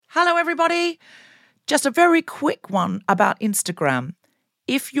Hello, everybody. Just a very quick one about Instagram.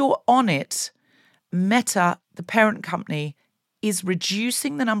 If you're on it, Meta, the parent company, is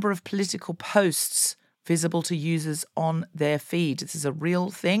reducing the number of political posts visible to users on their feed. This is a real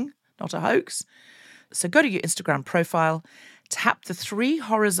thing, not a hoax. So go to your Instagram profile, tap the 3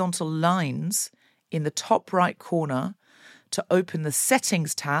 horizontal lines in the top right corner to open the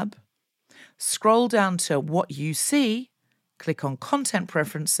Settings tab, scroll down to What You See, click on Content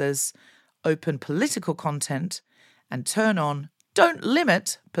Preferences, open Political Content, and turn on Don't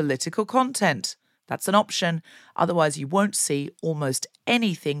Limit Political Content. That's an option. Otherwise, you won't see almost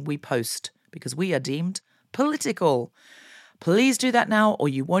anything we post because we are deemed political. Please do that now, or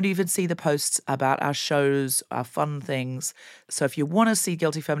you won't even see the posts about our shows, our fun things. So if you want to see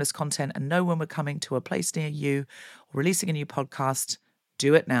Guilty Feminist content and know when we're coming to a place near you or releasing a new podcast,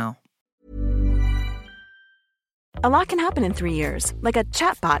 do it now. A lot can happen in 3 years, like a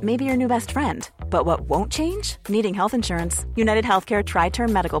chatbot may be your new best friend. But what won't change? Needing health insurance. United Healthcare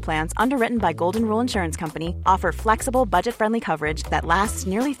Tri-Term Medical Plans, underwritten by Golden Rule Insurance Company, offer flexible, budget-friendly coverage that lasts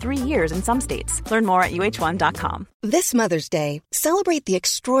nearly 3 years in some states. Learn more at uh1.com. This Mother's Day, celebrate the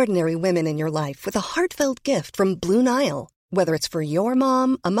extraordinary women in your life with a heartfelt gift from Blue Nile. Whether it's for your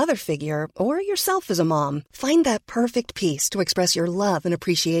mom, a mother figure, or yourself as a mom, find that perfect piece to express your love and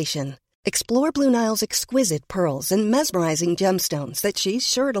appreciation. Explore Blue Nile's exquisite pearls and mesmerizing gemstones that she's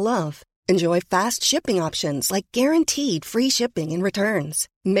sure to love. Enjoy fast shipping options like guaranteed free shipping and returns.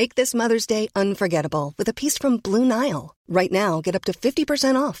 Make this Mother's Day unforgettable with a piece from Blue Nile. Right now, get up to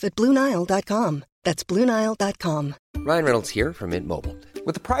 50% off at BlueNile.com. That's BlueNile.com. Ryan Reynolds here from Mint Mobile.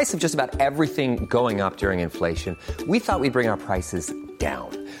 With the price of just about everything going up during inflation, we thought we'd bring our prices down.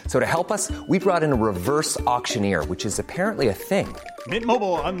 So to help us, we brought in a reverse auctioneer, which is apparently a thing. Mint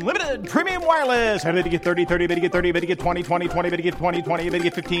Mobile Unlimited Premium Wireless. How to get 30, 30, bit to get 30, bit to get 20, 20, 20, bit to get 20, 20, bit to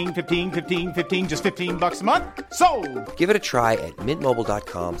get 15, 15, 15, 15, just $15 a month? Sold! Give it a try at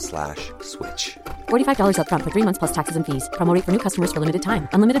mintmobile.com/switch. $45 up front for 3 months plus taxes and fees. Promo rate for new customers for limited time.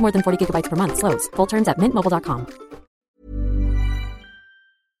 Unlimited more than 40 gigabytes per month. Slows full terms at mintmobile.com.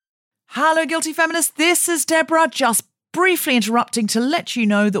 Hello, Guilty Feminists. This is Deborah, just briefly interrupting to let you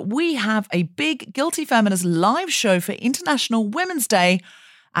know that we have a big Guilty Feminist live show for International Women's Day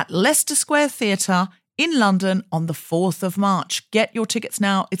at Leicester Square Theatre in London on the 4th of March. Get your tickets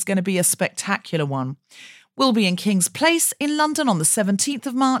now. It's going to be a spectacular one. We'll be in King's Place in London on the 17th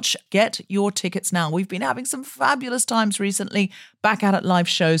of March. Get your tickets now. We've been having some fabulous times recently back out at live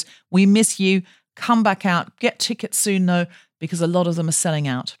shows. We miss you. Come back out. Get tickets soon, though, because a lot of them are selling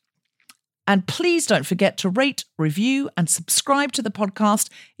out. And please don't forget to rate, review, and subscribe to the podcast.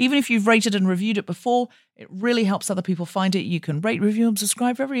 Even if you've rated and reviewed it before, it really helps other people find it. You can rate, review, and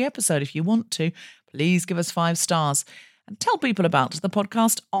subscribe for every episode if you want to. Please give us 5 stars. And tell people about the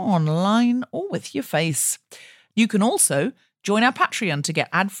podcast online or with your face. You can also join our Patreon to get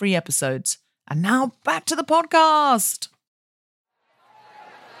ad-free episodes. And now back to the podcast.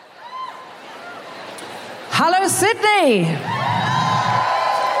 Hello, Sydney.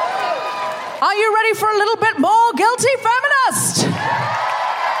 Are you ready for a little bit more Guilty Feminist?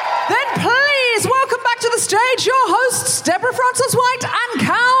 Then please welcome back to the stage your hosts, Deborah Frances White and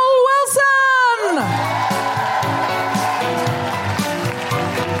Cal Wilson.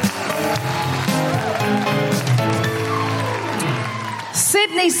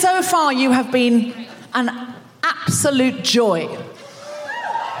 Sydney, so far you have been an absolute joy.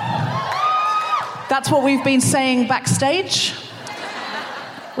 That's what we've been saying backstage.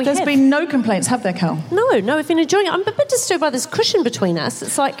 There's been no complaints, have there, Cal? No, we've been enjoying it. I'm a bit disturbed by this cushion between us.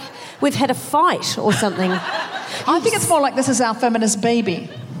 It's like we've had a fight or something. I think it's more like this is our feminist baby.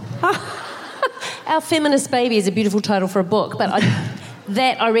 Our feminist baby is a beautiful title for a book, but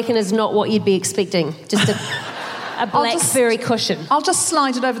that, I reckon, is not what you'd be expecting. Just a black furry cushion. I'll just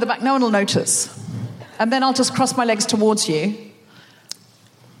slide it over the back. No one will notice. And then I'll just cross my legs towards you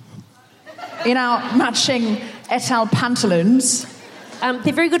in our matching et al. Pantaloons.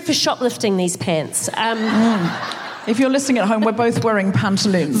 They're very good for shoplifting, these pants. If you're listening at home, we're both wearing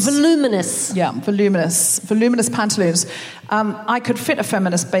pantaloons. Voluminous. Yeah, voluminous. Voluminous pantaloons. I could fit a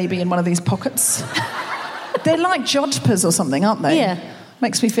feminist baby in one of these pockets. They're like jodhpurs or something, aren't they? Yeah.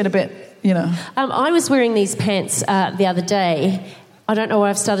 Makes me feel a bit, you know. I was wearing these pants the other day. I don't know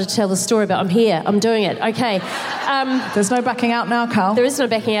why I've started to tell the story, but I'm here. I'm doing it. Okay. There's no backing out now, Carl. There is no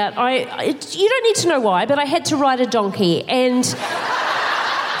backing out. You don't need to know why, but I had to ride a donkey, and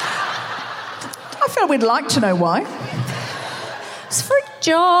I feel we'd like to know why. It's for a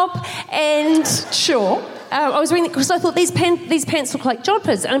job, and sure. I was wearing it because I thought these pants look like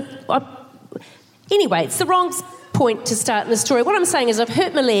jodhpurs. Anyway, it's the wrong point to start in the story. What I'm saying is I've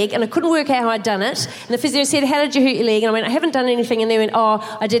hurt my leg and I couldn't work out how I'd done it. And the physio said, how did you hurt your leg? And I went, I haven't done anything. And they went,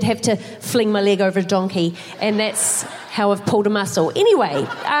 I did have to fling my leg over a donkey. And that's how I've pulled a muscle. Anyway.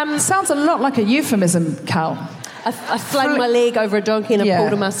 Sounds a lot like a euphemism, Cal. I flung my leg over a donkey and I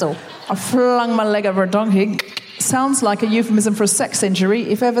pulled a muscle. I flung my leg over a donkey. Sounds like a euphemism for a sex injury,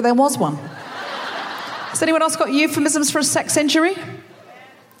 if ever there was one. Has anyone else got euphemisms for a sex injury?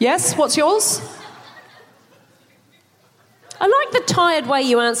 Yes? What's yours? I like the tired way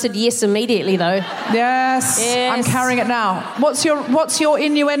you answered yes immediately, though. Yes. I'm carrying it now. What's your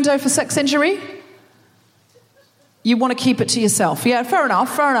innuendo for sex injury? You want to keep it to yourself. Yeah, fair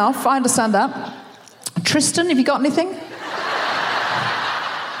enough. I understand that. Tristan, have you got anything?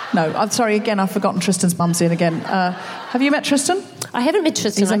 No, I'm sorry, again, I've forgotten Tristan's mum's in again. Have you met Tristan? I haven't met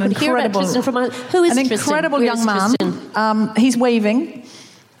Tristan. He's I could hear about Tristan from... Who is Tristan? An incredible young man. He's waving,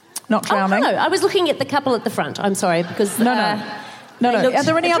 not drowning. Oh, no, I was looking at the couple at the front. I'm sorry, because... No. Are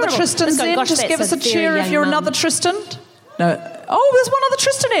there any other Tristans in? Gosh, just give us a cheer if you're another Tristan. No. Oh, there's one other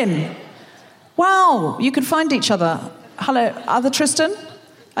Tristan in. Wow, you can find each other. Hello, other Tristan?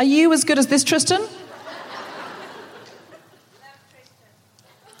 Are you as good as this Tristan?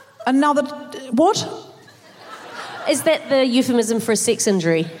 Another... What? Is that the euphemism for a sex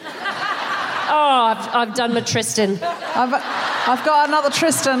injury? I've done my Tristan. I've got another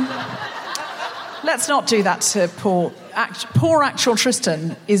Tristan. Let's not do that to poor actual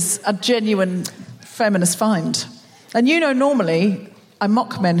Tristan is a genuine feminist find. And normally I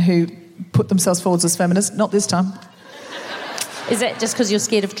mock men who put themselves forward as feminists. Not this time. Is that just because you're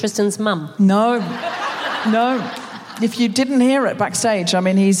scared of Tristan's mum? No. If you didn't hear it backstage, I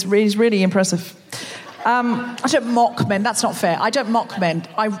mean, he's really impressive. I don't mock men. That's not fair. I don't mock men.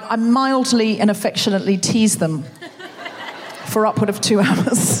 I mildly and affectionately tease them for upward of 2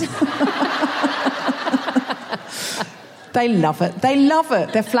 hours. They love it.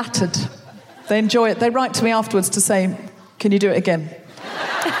 They're flattered. They enjoy it. They write to me afterwards to say, can you do it again?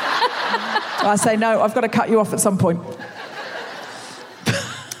 I say, no, I've got to cut you off at some point.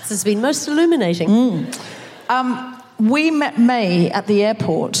 This has been most illuminating. We met May at the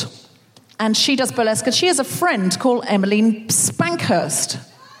airport, and she does burlesque, and she has a friend called Emmeline Spankhurst.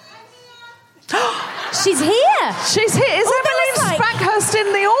 She's here. She's here. Is Emmeline Spankhurst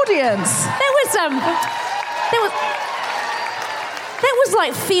in the audience? That was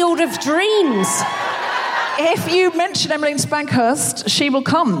like Field of Dreams. If you mention Emmeline Spankhurst, she will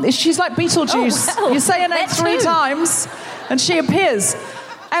come. She's like Beetlejuice. Oh, well, you say her name 3 times, and she appears.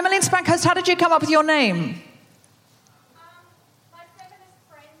 Emmeline Spankhurst, how did you come up with your name? My feminist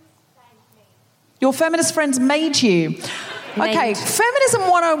friends named me. Your feminist friends made you. Okay, Feminism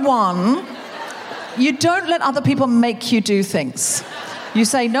 101, you don't let other people make you do things. You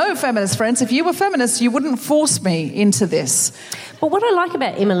say, no, feminist friends, if you were feminists, you wouldn't force me into this. But what I like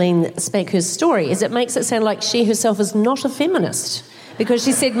about Emmeline Spankhurst's story is it makes it sound like she herself is not a feminist. Because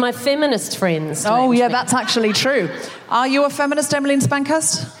she said, my feminist friends. Oh, yeah, that's actually true. Are you a feminist, Emmeline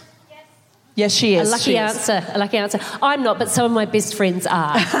Spankhurst? Yes. Yes, she is. A lucky answer. I'm not, but some of my best friends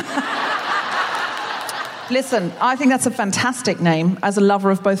are. Listen, I think that's a fantastic name as a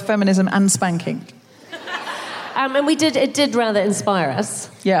lover of both feminism and spanking. And it did rather inspire us.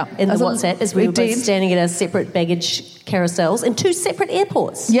 Yeah. In the WhatsApp, as we were both standing at our separate baggage carousels in 2 separate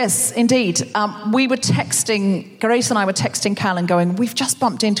airports. Yes, indeed. We were texting, Grace and I were texting Cal and going, we've just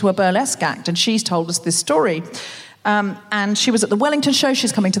bumped into a burlesque act, and she's told us this story. And she was at the Wellington show,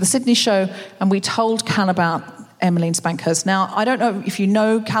 she's coming to the Sydney show, and we told Cal about Emmeline Spankhurst. Now, I don't know if you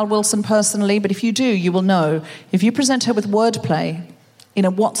know Cal Wilson personally, but if you do, you will know. If you present her with wordplay in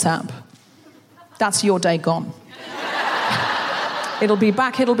a WhatsApp, that's your day gone. It'll be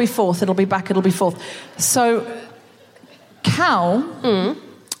back, it'll be forth, it'll be back, it'll be forth. So, Cal,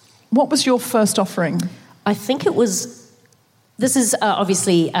 what was your first offering? I think it was... This is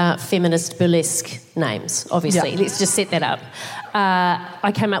obviously feminist burlesque names, obviously. Yeah. Let's just set that up.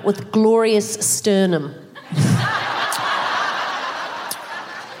 I came up with Glorious Sternum.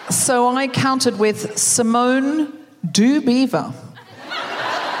 So I countered with Simone Du Beaver.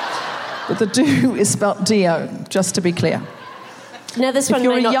 But the do is spelled D-O, just to be clear. Now, this if one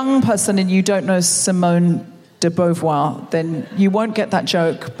you're a young person and you don't know Simone de Beauvoir, then you won't get that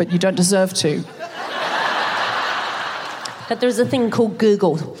joke, but you don't deserve to. But there's a thing called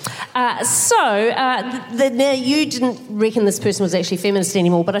Google. Now, you didn't reckon this person was actually feminist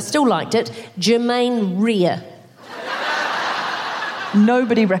anymore, but I still liked it. Germaine Rhea.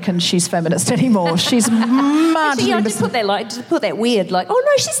 Nobody reckons she's feminist anymore. She's madly... I just put that weird, like, oh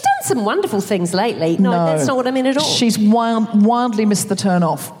no, she's done some wonderful things lately. No, that's not what I mean at all. She's wildly missed the turn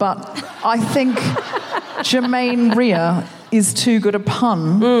off, but I think Jermaine Rhea is too good a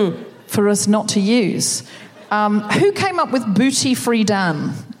pun for us not to use. Who came up with booty-free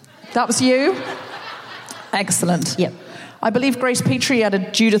Dan? That was you? Excellent. Yep. I believe Grace Petrie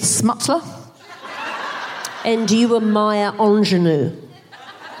added Judith Smutler. And you were Maya Angelou.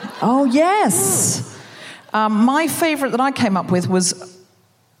 Oh, yes. My favourite that I came up with was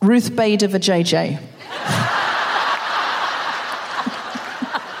Ruth Bader Vajayjay.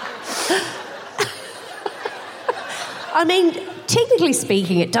 I mean, technically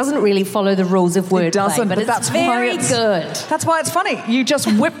speaking, it doesn't really follow the rules of wordplay. It doesn't, but it's that's very why it's good. That's why it's funny. You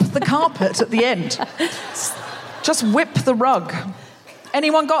just whip the carpet at the end. Just whip the rug.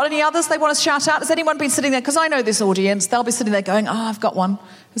 Anyone got any others they want to shout out? Has anyone been sitting there? Because I know this audience. They'll be sitting there going, oh, I've got one.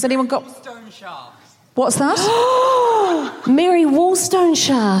 Has anyone got... Stone shaft. What's that? Mary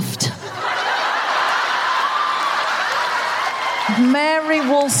Wollstonecraft. Mary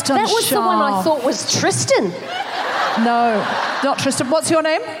Wollstonecraft. That was the one I thought was Tristan. No, not Tristan. What's your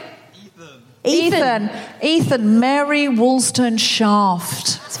name? Ethan. Mary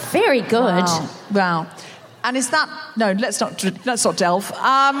Wollstonecraft. It's very good. Wow. And is that... No, let's not delve.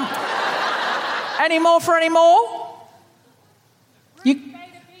 Any more for any more?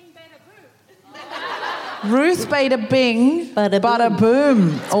 Ruth Bader Bing, Bada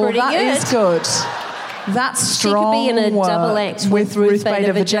Boom. Oh, that is good. That's strong. She could be in a double act with Ruth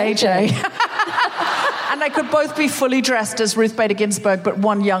Bader Vajayjay. And they could both be fully dressed as Ruth Bader Ginsburg, but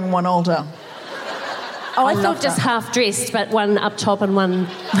one young, one older. Oh, I thought just half dressed, but one up top and one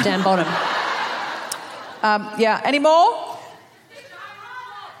down bottom. Yeah, any more?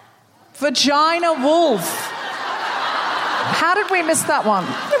 Vagina Wolf. How did we miss that one?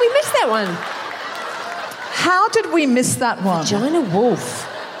 How did we miss that one? How did we miss that one? Vagina Wolf.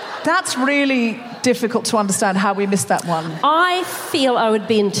 That's really difficult to understand how we missed that one. I feel I would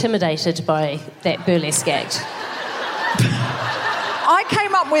be intimidated by that burlesque act. I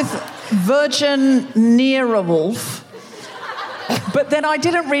came up with Virgin Neera Wolf. But then I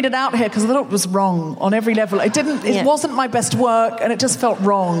didn't read it out here because I thought it was wrong on every level. It wasn't my best work and it just felt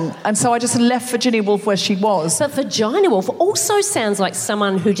wrong. And so I just left Virginia Woolf where she was. But Vagina Wolf also sounds like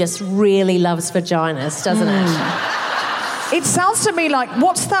someone who just really loves vaginas, doesn't it? It sounds to me like,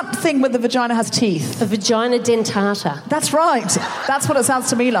 what's that thing where the vagina has teeth? A vagina dentata. That's right. That's what it sounds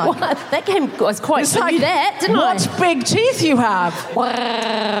to me like. What? That game was quite... It's like, that, didn't what big teeth you have.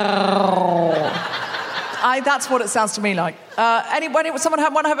 That's what it sounds to me like. Someone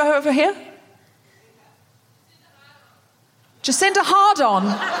have one over here? Jacinda Hardon.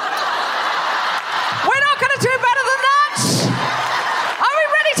 We're not going to do better than that. Are we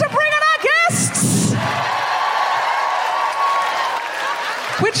ready to bring in our guests?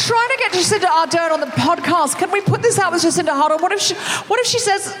 We're trying to get Jacinda Ardern on the podcast. Can we put this out with Jacinda Ardern? What if she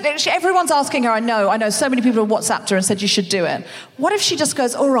says, everyone's asking her, I know, so many people have WhatsApped her and said you should do it. What if she just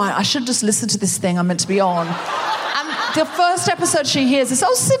goes, all right, I should just listen to this thing I'm meant to be on. And the first episode she hears is,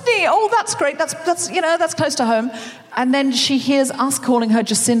 oh, Sydney, oh, that's great, that's close to home. And then she hears us calling her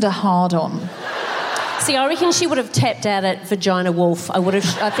Jacinda Hardon. See, I reckon she would have tapped out at Vagina Wolf. I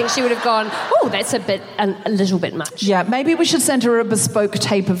think she would have gone, oh, that's a little bit much. Yeah, maybe we should send her a bespoke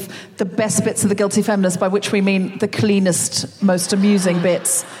tape of the best bits of The Guilty Feminist, by which we mean the cleanest, most amusing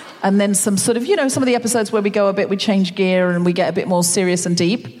bits. And then some sort of, some of the episodes where we change gear and we get a bit more serious and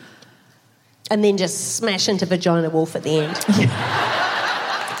deep. And then just smash into Vagina Wolf at the end.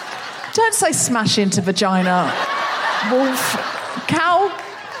 Don't say smash into Vagina Wolf. Cow.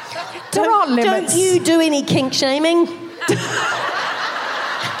 There are limits. Don't you do any kink shaming? I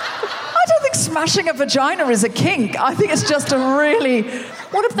don't think smashing a vagina is a kink. I think it's just a really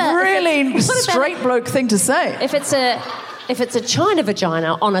straight bloke thing to say. If it's a china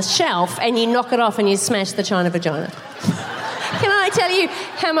vagina on a shelf and you knock it off and you smash the china vagina. Can I tell you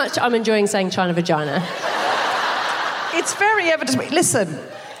how much I'm enjoying saying china vagina? It's very evident to me. Listen.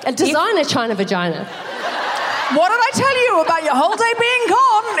 A designer china vagina. What did I tell you about your whole day being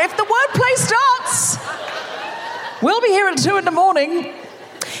gone? If the wordplay starts, we'll be here at 2 a.m.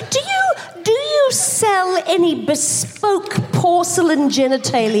 Do you sell any bespoke porcelain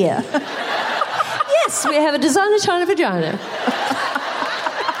genitalia? Yes, we have a designer china vagina.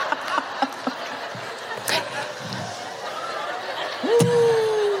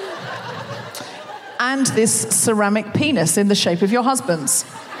 And this ceramic penis in the shape of your husband's.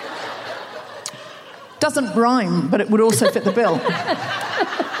 Doesn't rhyme, but it would also fit the bill.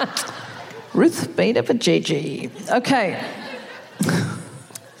 Ruth Bader Vajayjay. Okay.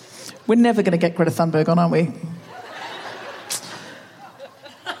 We're never going to get Greta Thunberg on, aren't we?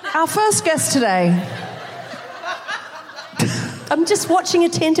 Our first guest today. I'm just watching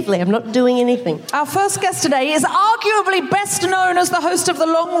attentively. I'm not doing anything. Our first guest today is arguably best known as the host of the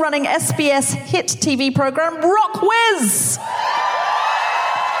long-running SBS hit TV program Rock Whiz.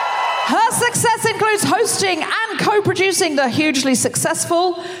 Her success includes hosting and co-producing the hugely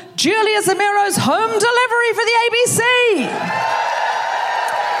successful Julia Zemiro's Home Delivery for the ABC.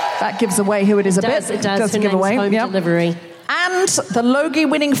 That gives away who it is a bit. It does. Her name's away. Home Delivery. And the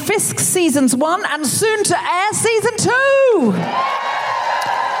Logie-winning Fisk Seasons 1 and soon to air Season 2.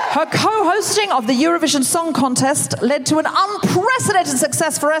 Her co-hosting of the Eurovision Song Contest led to an unprecedented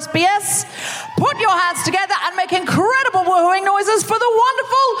success for SBS. Put your hands together and make incredible woohooing noises for the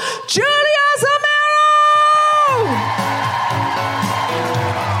wonderful Julia Zemiro!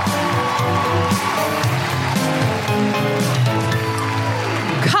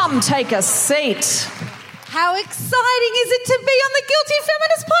 Come take a seat. How exciting is it to be on the Guilty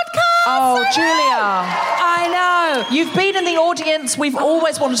Feminist podcast? Oh, Julia. I know. You've been in the audience. We've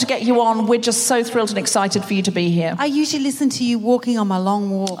always wanted to get you on. We're just so thrilled and excited for you to be here. I usually listen to you walking on my long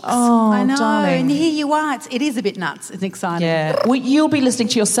walks. Oh, I know. darling. And here you are. It is a bit nuts. It's exciting. Yeah. Well, you'll be listening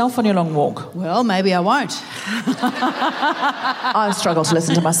to yourself on your long walk. Well, maybe I won't. I struggle to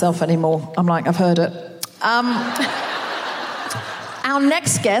listen to myself anymore. I'm like, I've heard it. Our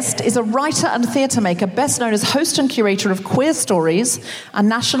next guest is a writer and theatre maker, best known as host and curator of Queer Stories, a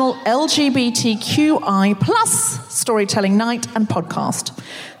national LGBTQI+ storytelling night and podcast.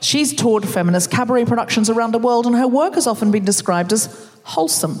 She's toured feminist cabaret productions around the world, and her work has often been described as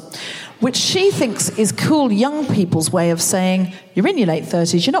wholesome, which she thinks is cool young people's way of saying, you're in your late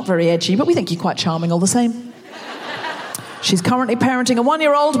 30s, you're not very edgy, but we think you're quite charming all the same. She's currently parenting a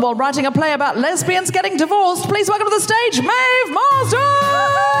 1-year-old while writing a play about lesbians getting divorced. Please welcome to the stage, Maeve Marsden!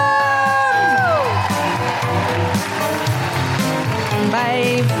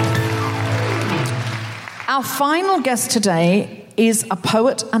 Maeve. Our final guest today is a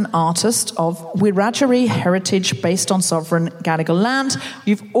poet and artist of Wiradjuri heritage based on sovereign Gadigal land.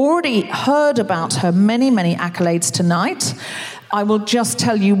 You've already heard about her many, many accolades tonight. I will just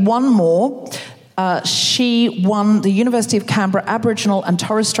tell you one more. She won the University of Canberra Aboriginal and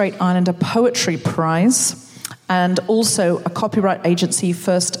Torres Strait Islander Poetry Prize, and also a Copyright Agency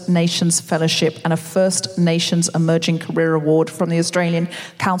First Nations Fellowship and a First Nations Emerging Career Award from the Australian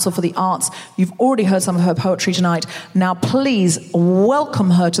Council for the Arts. You've already heard some of her poetry tonight. Now please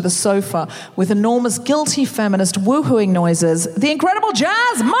welcome her to the sofa with enormous guilty feminist woohooing noises, the incredible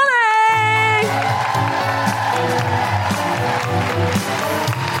Jazz Money!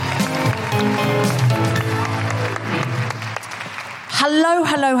 Hello,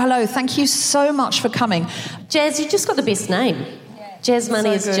 hello, hello. Thank you so much for coming. Jazz, you just got the best name. Yeah. Jazz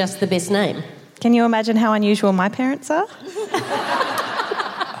Money is just the best name. Can you imagine how unusual my parents are?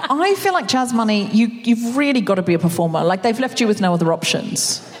 I feel like Jazz Money, you've really got to be a performer. Like, they've left you with no other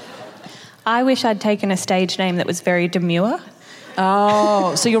options. I wish I'd taken a stage name that was very demure.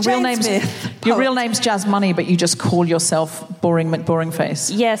 Oh, so your real name's Jazz Money, but you just call yourself Boring McBoring Face.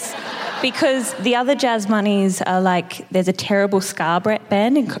 Yes, because the other Jazz Moneys are like, there's a terrible ska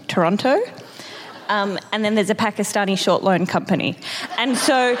band in Toronto, and then there's a Pakistani short loan company. And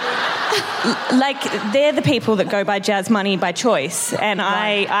so, like, they're the people that go by Jazz Money by choice, and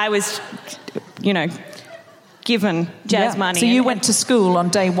I was, given Jazz Money. So you went to school on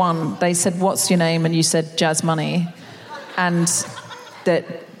day one, they said, what's your name? And you said Jazz Money. And that,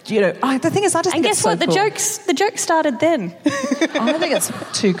 the thing is, I just think it's so cool. And guess what? The joke started then. I think it's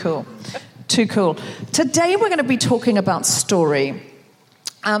too cool. Too cool. Today we're going to be talking about story.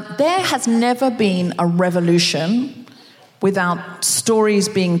 There has never been a revolution without stories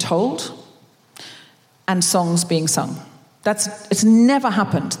being told and songs being sung. It's never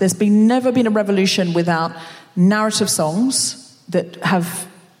happened. There's never been a revolution without narrative songs that have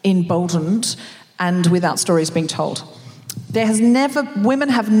emboldened and without stories being told. Women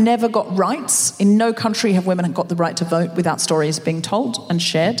have never got rights. In no country have women got the right to vote without stories being told and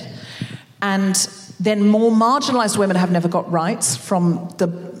shared. And then more marginalised women have never got rights from the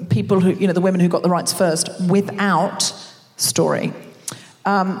people who, the women who got the rights first without story.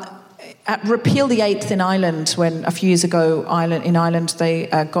 At Repeal the 8th in Ireland, when a few years ago in Ireland they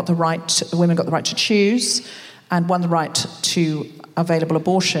the women got the right to choose and won the right to available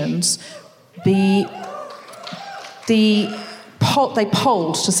abortions, they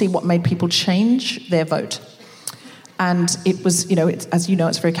polled to see what made people change their vote. And it was, it's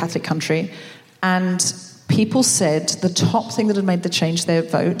a very Catholic country. And people said the top thing that had made the change their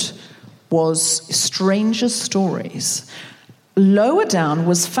vote was stranger stories. Lower down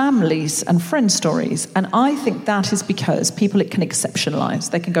was families and friend stories. And I think that is because people can exceptionalise.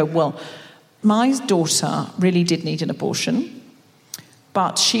 They can go, well, my daughter really did need an abortion.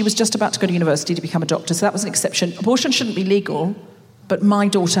 but she was just about to go to university to become a doctor, so that was an exception. Abortion shouldn't be legal, but my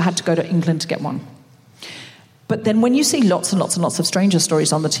daughter had to go to England to get one. But then when you see lots and lots and lots of stranger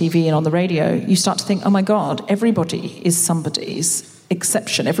stories on the TV and on the radio, you start to think, oh my God, everybody is somebody's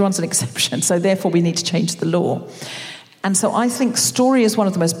exception. Everyone's an exception, so therefore we need to change the law. And so I think story is one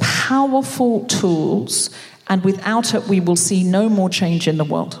of the most powerful tools, and without it we will see no more change in the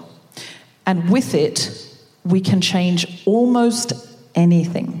world. And with it, we can change almost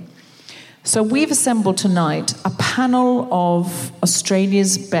anything. So we've assembled tonight a panel of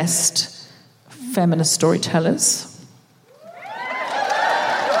Australia's best feminist storytellers.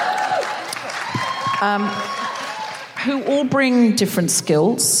 Who all bring different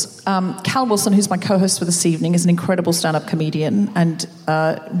skills. Cal Wilson, who's my co-host for this evening, is an incredible stand-up comedian and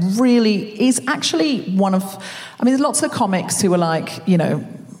really is actually one of... I mean, there's lots of comics who are like, you know,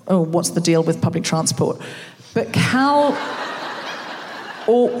 oh, what's the deal with public transport? But Cal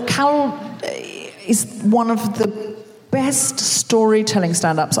is one of the best storytelling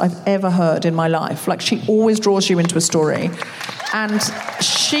stand-ups I've ever heard in my life. Like, she always draws you into a story. And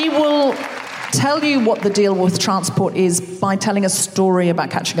she will tell you what the deal with transport is by telling a story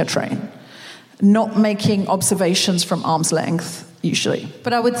about catching a train, not making observations from arm's length, usually.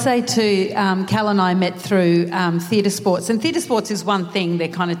 But I would say too, Cal and I met through theatre sports. And theatre sports is one thing, they're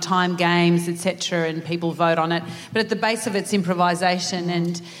kind of time games, etc., and people vote on it. But at the base of it's improvisation,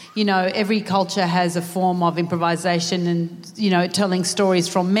 and, you know, every culture has a form of improvisation and, you know, telling stories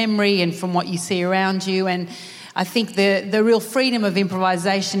from memory and from what you see around you. And I think the real freedom of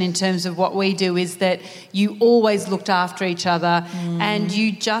improvisation in terms of what we do is that you always looked after each other and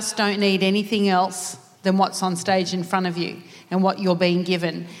you just don't need anything else than what's on stage in front of you and what you're being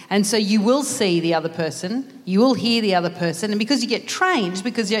given. And so you will see the other person, you will hear the other person, and because you get trained,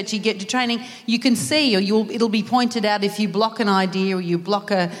 because you actually get to training, you can see, or it'll be pointed out if you block an idea or you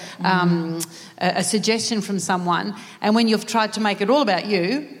block a suggestion from someone. And when you've tried to make it all about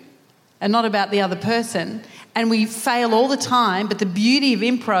you and not about the other person, and we fail all the time, but the beauty of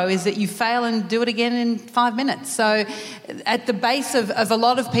impro is that you fail and do it again in 5 minutes. So at the base of a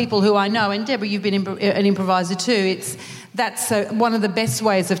lot of people who I know, and Deborah, you've been an improviser too, that's one of the best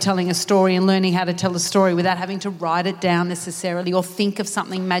ways of telling a story and learning how to tell a story without having to write it down necessarily or think of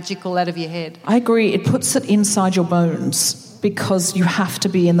something magical out of your head. I agree. It puts it inside your bones because you have to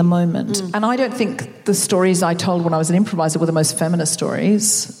be in the moment. And I don't think the stories I told when I was an improviser were the most feminist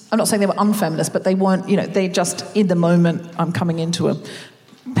stories. I'm not saying they were unfeminist, but they weren't, you know, they just, in the moment, I'm coming into a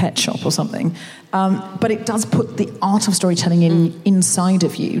pet shop or something. But it does put the art of storytelling inside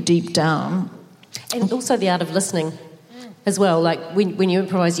of you, deep down. And also the art of listening as well. Like, when you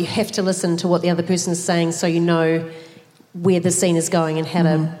improvise, you have to listen to what the other person is saying so you know where the scene is going and how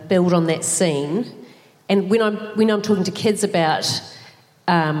to build on that scene. And when I'm talking to kids about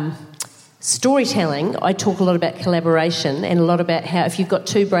storytelling, I talk a lot about collaboration and a lot about how if you've got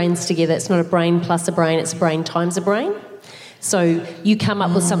two brains together, it's not a brain plus a brain, it's a brain times a brain. So you come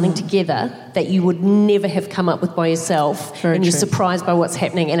up with something together that you would never have come up with by yourself. Very and you're true. surprised by what's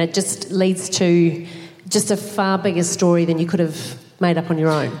happening, and it just leads to just a far bigger story than you could have made up on your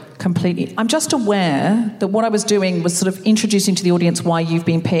own. Completely. I'm just aware that what I was doing was sort of introducing to the audience why you've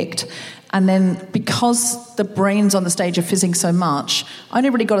been picked. And then because the brains on the stage are fizzing so much, I only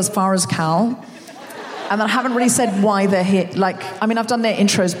really got as far as Cal. And then I haven't really said why they're here. Like, I mean, I've done their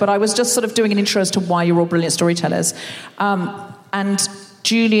intros, but I was just sort of doing an intro as to why you're all brilliant storytellers. And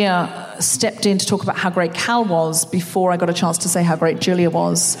Julia stepped in to talk about how great Cal was before I got a chance to say how great Julia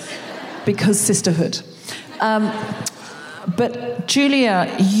was, because sisterhood. But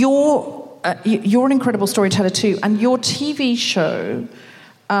Julia, you're an incredible storyteller too, and your TV show,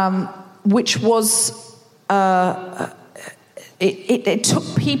 which was it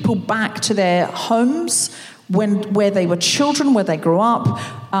took people back to their homes where they were children, where they grew up.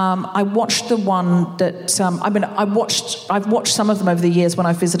 I watched the one that I've watched some of them over the years when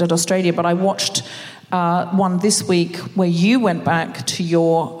I visited Australia, but I watched one this week where you went back to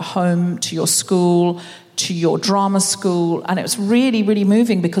your home, to your school, to your drama school, and it was really, really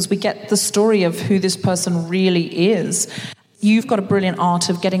moving because we get the story of who this person really is. You've got a brilliant art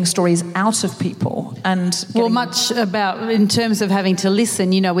of getting stories out of people and much about in terms of having to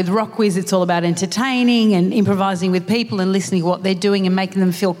listen. You know, with Rock Quiz, it's all about entertaining and improvising with people and listening to what they're doing and making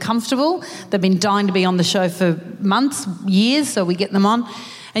them feel comfortable. They've been dying to be on the show for months, years, so we get them on.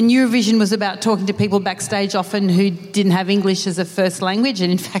 And Eurovision was about talking to people backstage often who didn't have English as a first language.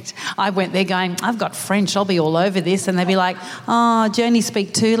 And in fact, I went there going, I've got French, I'll be all over this. And they'd be like, oh, do you only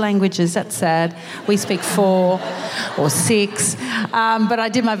speak 2 languages? That's sad. We speak 4 or 6. But I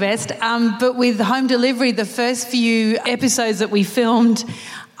did my best. But with home delivery, the first few episodes that we filmed,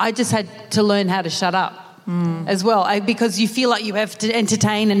 I just had to learn how to shut up. As well, because you feel like you have to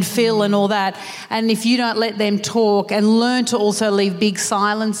entertain and fill and all that, and if you don't let them talk and learn to also leave big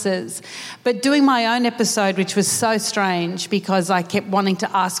silences. But doing my own episode, which was so strange because I kept wanting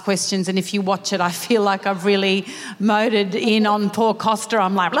to ask questions, and if you watch it, I feel like I've really moded in on poor Costa.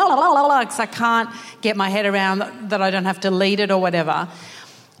 I'm like, blah, blah, blah, blah, because I can't get my head around that I don't have to lead it or whatever.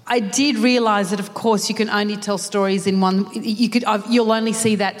 I did realise that, of course, you can only tell stories in one... You'll only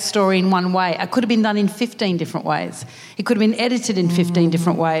see that story in one way. It could have been done in 15 different ways. It could have been edited in 15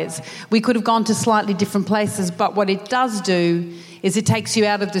 different ways. We could have gone to slightly different places, but what it does do is it takes you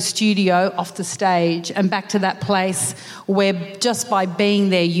out of the studio, off the stage, and back to that place where just by being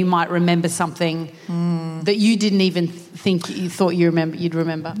there you might remember something that you didn't even think you thought you'd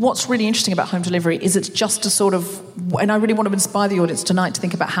remember. What's really interesting about home delivery is it's just a sort of, and I really want to inspire the audience tonight to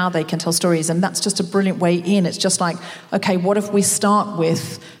think about how they can tell stories, and that's just a brilliant way in. It's just like, okay, what if we start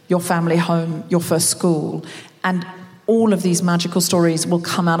with your family home, your first school, and all of these magical stories will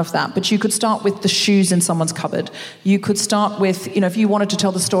come out of that. But you could start with the shoes in someone's cupboard. You could start with, if you wanted to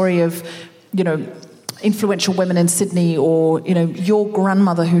tell the story of, influential women in Sydney, or, your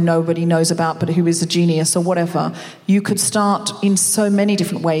grandmother who nobody knows about but who is a genius or whatever. You could start in so many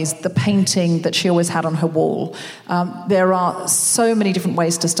different ways. The painting that she always had on her wall. There are so many different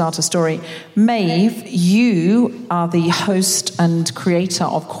ways to start a story. Maeve, you are the host and creator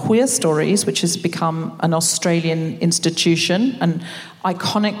of Queer Stories, which has become an Australian institution, an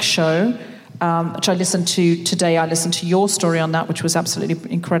iconic show, which I listened to today. I listened to your story on that, which was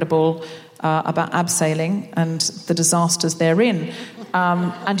absolutely incredible, about abseiling and the disasters therein.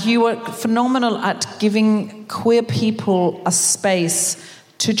 And you were phenomenal at giving queer people a space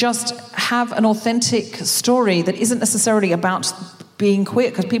to just have an authentic story that isn't necessarily about being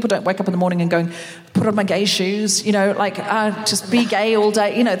queer, because people don't wake up in the morning and going, put on my gay shoes, just be gay all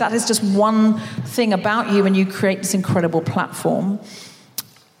day. That is just one thing about you, and you create this incredible platform.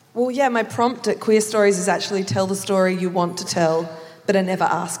 Well, yeah, my prompt at Queer Stories is actually tell the story you want to tell but are never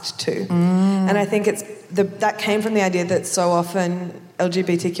asked to. And I think that came from the idea that so often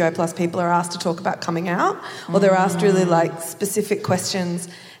LGBTQI plus people are asked to talk about coming out, or they're asked really specific questions,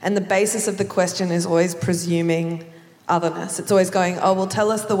 and the basis of the question is always presuming otherness. It's always going, oh, well,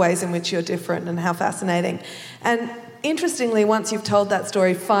 tell us the ways in which you're different and how fascinating. And interestingly, once you've told that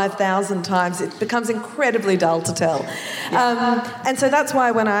story 5,000 times, it becomes incredibly dull to tell. And so that's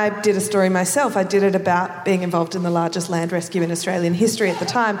why when I did a story myself, I did it about being involved in the largest land rescue in Australian history at the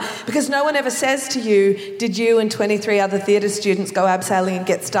time, because no one ever says to you, did you and 23 other theatre students go abseiling and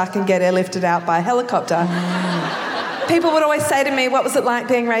get stuck and get airlifted out by a helicopter? People would always say to me, what was it like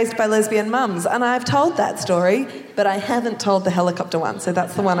being raised by lesbian mums? And I've told that story, but I haven't told the helicopter one, so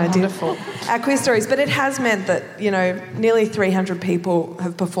that's the one I did at Queer Stories. But it has meant that, nearly 300 people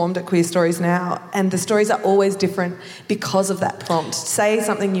have performed at Queer Stories now, and the stories are always different because of that prompt. Say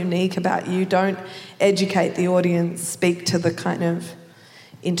something unique about you, don't educate the audience, speak to the kind of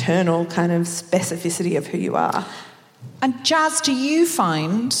internal kind of specificity of who you are. And Jazz, do you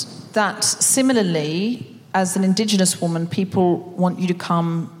find that similarly, as an Indigenous woman, people want you to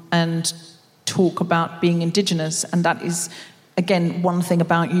come and talk about being Indigenous, and that is, again, one thing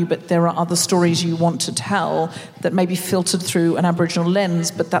about you, but there are other stories you want to tell that may be filtered through an Aboriginal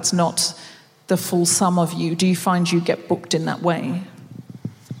lens, but that's not the full sum of you. Do you find you get booked in that way?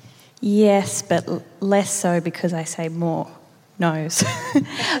 Yes, but less so because I say more no's.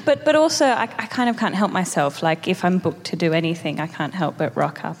 but also, I kind of can't help myself. Like, if I'm booked to do anything, I can't help but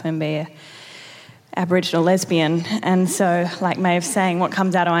rock up and be a Aboriginal lesbian, and so, like Maeve's saying, what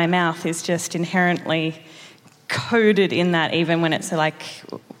comes out of my mouth is just inherently coded in that. Even when it's like,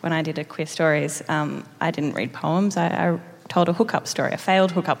 when I did a Queer Stories, I didn't read poems, I told a hookup story, a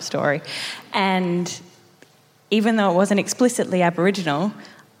failed hookup story, and even though it wasn't explicitly Aboriginal,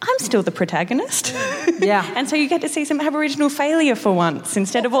 I'm still the protagonist. Yeah. And so you get to see some Aboriginal failure for once,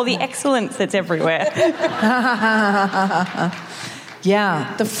 instead of all the excellence that's everywhere.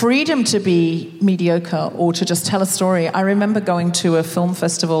 Yeah, the freedom to be mediocre or to just tell a story. I remember going to a film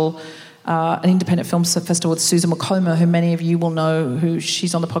festival, an independent film festival with Susan Wokoma, who many of you will know,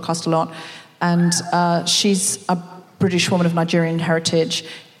 she's on the podcast a lot, and she's a British woman of Nigerian heritage,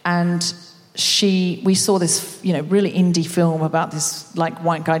 and we saw this, really indie film about this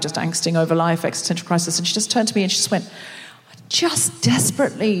white guy just angsting over life, existential crisis, and she just turned to me and she just went, just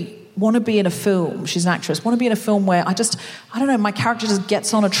desperately want to be in a film. She's an actress. Want to be in a film where I don't know, my character just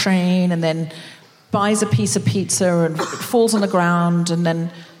gets on a train and then buys a piece of pizza and it falls on the ground and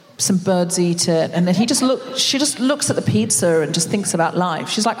then some birds eat it, and then she just looks at the pizza and just thinks about life.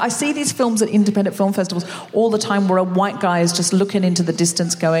 She's like, I see these films at independent film festivals all the time where a white guy is just looking into the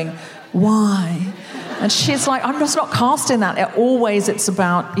distance going, why? And she's like, I'm just not cast in that. It's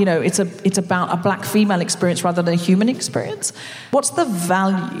about, it's about a black female experience rather than a human experience. What's the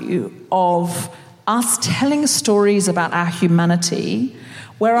value of us telling stories about our humanity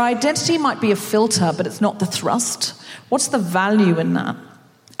where our identity might be a filter, but it's not the thrust? What's the value in that?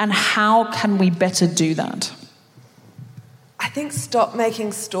 And how can we better do that? I think stop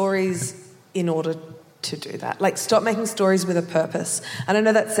making stories in order to do that. Like, stop making stories with a purpose. And I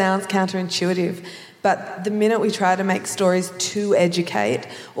know that sounds counterintuitive, but the minute we try to make stories to educate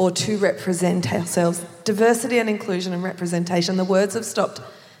or to represent ourselves, diversity and inclusion and representation, the words have stopped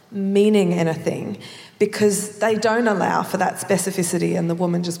meaning anything because they don't allow for that specificity and the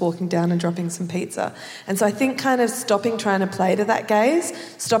woman just walking down and dropping some pizza. And so I think kind of stopping trying to play to that gaze,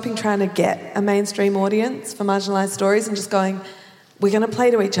 stopping trying to get a mainstream audience for marginalised stories and just going, we're going to play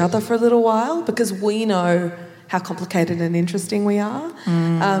to each other for a little while because we know how complicated and interesting we are.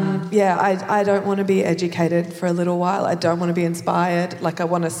 I don't want to be educated for a little while. I don't want to be inspired. Like, I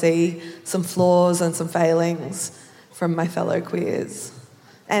want to see some flaws and some failings from my fellow queers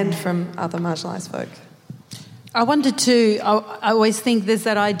and from other marginalised folk. I wonder too, I always think there's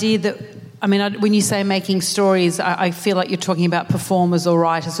that idea that, when you say making stories, I feel like you're talking about performers or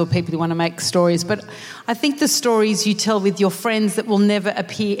writers or people who want to make stories, but I think the stories you tell with your friends that will never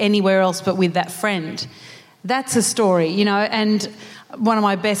appear anywhere else but with that friend, that's a story, and one of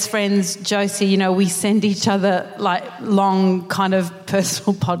my best friends, Josie, we send each other like long kind of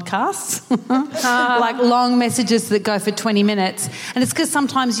personal podcasts, like long messages that go for 20 minutes. And it's because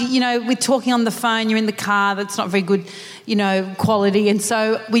sometimes, we're talking on the phone, you're in the car, that's not very good, quality. And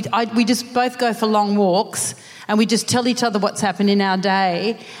so we just both go for long walks and we just tell each other what's happened in our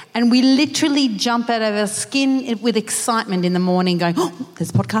day. And we literally jump out of our skin with excitement in the morning going, oh,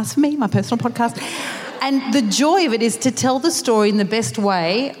 there's a podcast for me, my personal podcast. And the joy of it is to tell the story in the best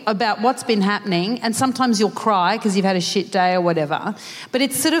way about what's been happening, and sometimes you'll cry because you've had a shit day or whatever, but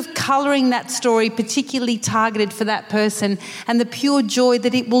it's sort of colouring that story particularly targeted for that person, and the pure joy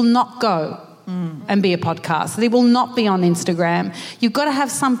that it will not go and be a podcast, that it will not be on Instagram. You've got to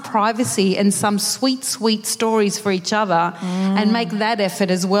have some privacy and some sweet, sweet stories for each other and make that effort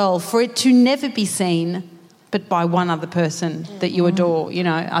as well for it to never be seen but by one other person that you adore,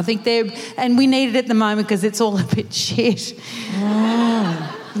 I think and we need it at the moment because it's all a bit shit.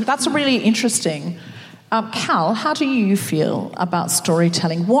 That's really interesting. Cal, how do you feel about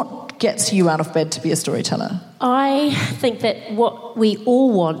storytelling? What gets you out of bed to be a storyteller? I think that what we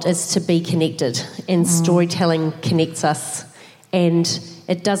all want is to be connected, and storytelling connects us. And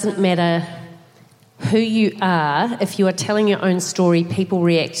it doesn't matter who you are. If you are telling your own story, people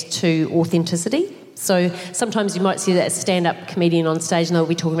react to authenticity. So sometimes you might see that stand-up comedian on stage and they'll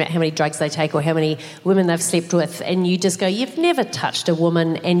be talking about how many drugs they take or how many women they've slept with, and you just go, you've never touched a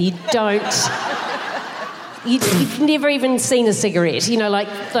woman and you don't... You've never even seen a cigarette,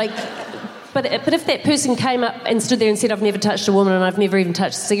 But if that person came up and stood there and said, I've never touched a woman and I've never even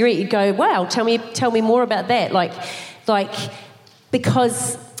touched a cigarette, you'd go, wow, tell me more about that.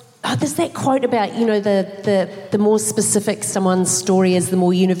 Because there's that quote about, the more specific someone's story is, the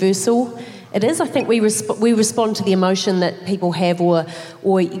more universal it is. I think we respond to the emotion that people have, or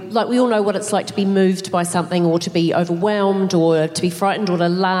like we all know what it's like to be moved by something, or to be overwhelmed, or to be frightened, or to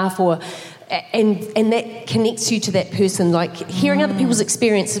laugh, and that connects you to that person. Like hearing other people's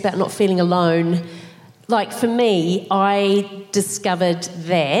experiences about not feeling alone. Like for me, I discovered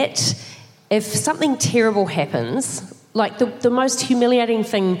that if something terrible happens, like the most humiliating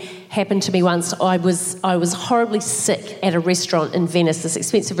thing happened to me once. I was horribly sick at a restaurant in Venice, this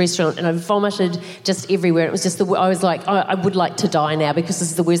expensive restaurant, and I vomited just everywhere. It was just I was like, I would like to die now because this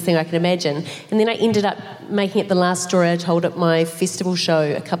is the worst thing I can imagine. And then I ended up making it the last story I told at my festival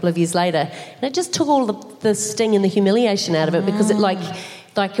show a couple of years later, and it just took all the sting and the humiliation out of it, because it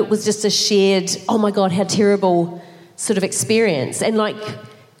like it was just a shared, oh my God, how terrible sort of experience. And like,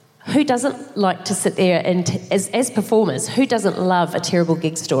 who doesn't like to sit there and, as performers, who doesn't love a terrible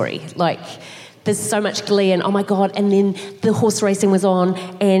gig story? Like, there's so much glee and, oh my God, and then the horse racing was on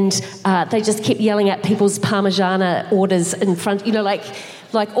and they just kept yelling at people's Parmigiana orders in front,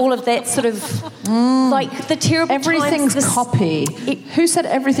 like all of that sort of, like the terrible Everything's times, copy. Who said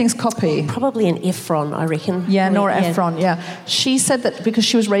everything's copy? Probably an Efron, I reckon. Yeah, Nora Ephron, yeah. She said that because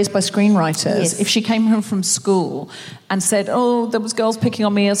she was raised by screenwriters, if she came home from school and said, oh, there was girls picking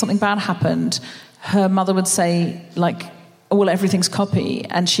on me or something bad happened, her mother would say, like, oh, well, everything's copy.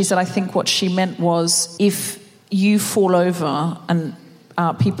 And she said, I think what she meant was if you fall over and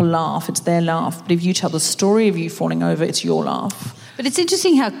people laugh, it's their laugh. But if you tell the story of you falling over, it's your laugh. But it's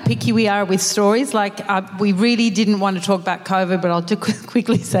interesting how picky we are with stories. Like, we really didn't want to talk about COVID, but I'll just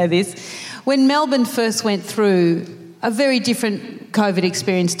quickly say this. When Melbourne first went through a very different COVID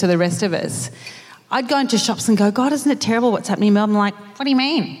experience to the rest of us, I'd go into shops and go, God, isn't it terrible what's happening in Melbourne? I'm like, what do you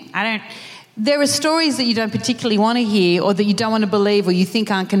mean? There are stories that you don't particularly want to hear or that you don't want to believe or you think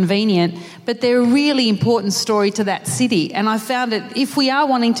aren't convenient, but they're a really important story to that city. And I found that if we are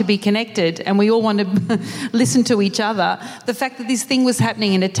wanting to be connected and we all want to listen to each other, the fact that this thing was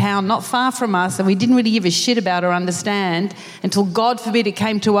happening in a town not far from us and we didn't really give a shit about or understand until, God forbid, it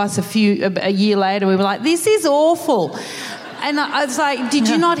came to us a year later, we were like, this is awful. And I was like, did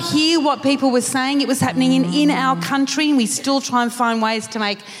you not hear what people were saying? It was happening in our country and we still try and find ways to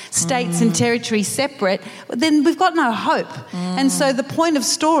make states and territories separate. Then we've got no hope. And so the point of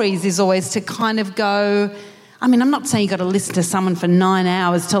stories is always to kind of go... I mean, I'm not saying you've got to listen to someone for 9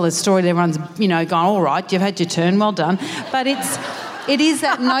 hours, tell a story that everyone's, going, all right, you've had your turn, well done. But it is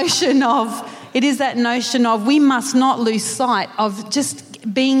that notion of we must not lose sight of just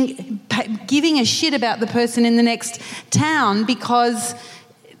giving a shit about the person in the next town because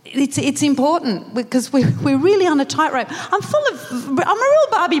it's important because we're really on a tightrope. I'm a real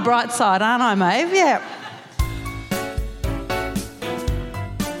Barbie Brightside, aren't I, Maeve? Yeah.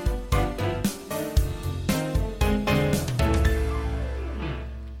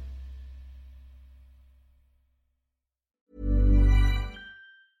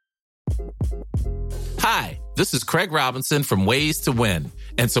 Hi, this is Craig Robinson from Ways to Win,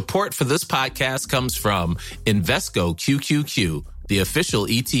 and support for this podcast comes from Invesco QQQ, the official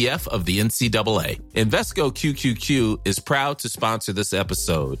ETF of the NCAA. Invesco QQQ is proud to sponsor this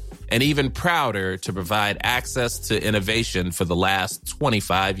episode, and even prouder to provide access to innovation for the last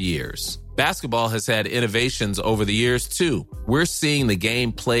 25 years. Basketball has had innovations over the years, too. We're seeing the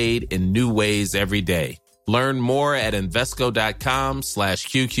game played in new ways every day. Learn more at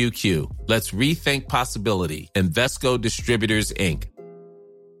Invesco.com/QQQ. Let's rethink possibility. Invesco Distributors, Inc.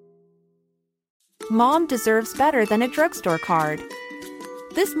 Mom deserves better than a drugstore card.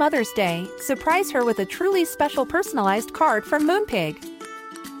 This Mother's Day, surprise her with a truly special personalized card from Moonpig.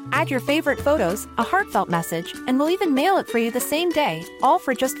 Add your favorite photos, a heartfelt message, and we'll even mail it for you the same day, all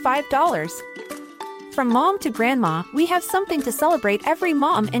for just $5. From mom to grandma, we have something to celebrate every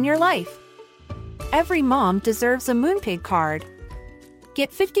mom in your life. Every mom deserves a Moonpig card.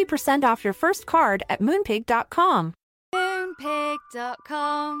 Get 50% off your first card at moonpig.com.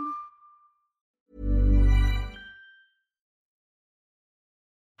 Moonpig.com.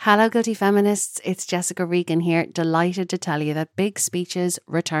 Hello, Guilty Feminists. It's Jessica Regan here, delighted to tell you that Big Speeches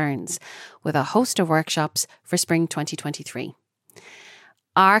returns with a host of workshops for spring 2023.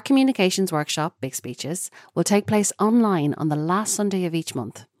 Our communications workshop, Big Speeches, will take place online on the last Sunday of each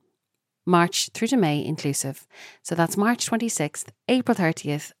month. March through to May inclusive. So that's March 26th, April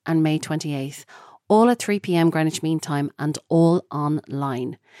 30th and May 28th, all at 3 p.m. Greenwich Mean Time and all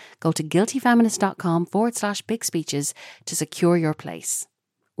online. Go to guiltyfeminist.com/big speeches to secure your place.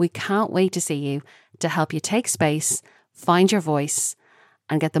 We can't wait to see you to help you take space, find your voice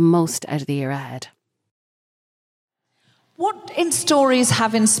and get the most out of the year ahead. What in stories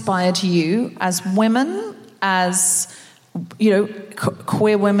have inspired you as women, as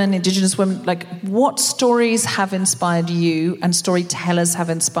queer women, Indigenous women, like what stories have inspired you and storytellers have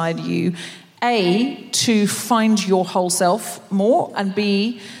inspired you, A, to find your whole self more, and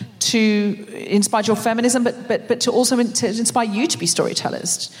B, to inspire your feminism, but to also to inspire you to be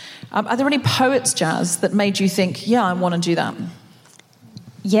storytellers? Are there any poets, Jazz, that made you think, yeah, I want to do that?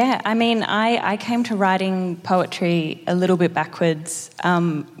 Yeah, I mean, I came to writing poetry a little bit backwards,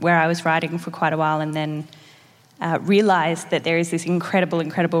 where I was writing for quite a while and then realised that there is this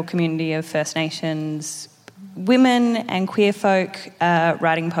incredible community of First Nations women and queer folk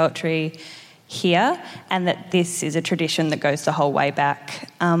writing poetry here, and that this is a tradition that goes the whole way back.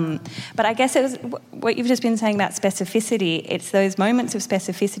 But I guess it was what you've just been saying about specificity. It's those moments of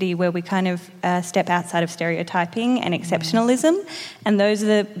specificity where we kind of step outside of stereotyping and exceptionalism, and those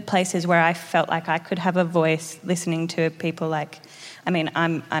are the places where I felt like I could have a voice listening to people like... I mean,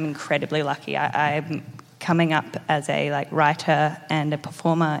 I'm incredibly lucky. I'm coming up as a writer and a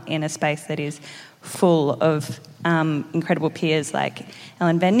performer in a space that is full of incredible peers like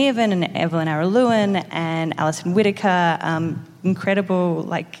Ellen Van Neven and Evelyn Araluen and Alison Whittaker, incredible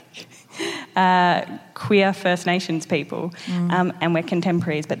queer First Nations people, and we're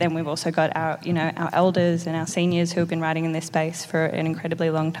contemporaries. But then we've also got our elders and our seniors who have been writing in this space for an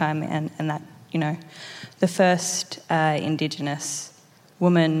incredibly long time, and that the first Indigenous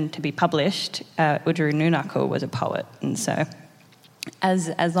woman to be published, Uduru Nunakul, was a poet, and so.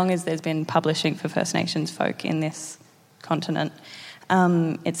 As long as there's been publishing for First Nations folk in this continent,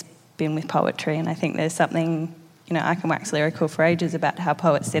 it's been with poetry, and I think there's something, I can wax lyrical for ages about how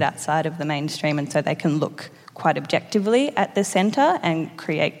poets sit outside of the mainstream, and so they can look quite objectively at the centre and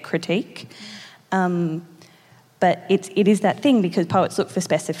create critique. But it is that thing, because poets look for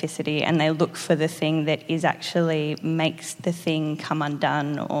specificity, and they look for the thing that is actually makes the thing come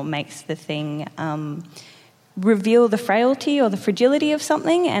undone, or makes the thing reveal the frailty or the fragility of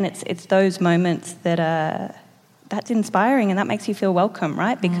something, and it's those moments that's inspiring, and that makes you feel welcome,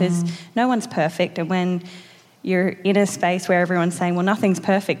 right? Because no one's perfect, and when you're in a space where everyone's saying, well, nothing's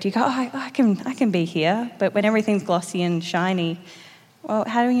perfect, you go, I can be here. But when everything's glossy and shiny, well,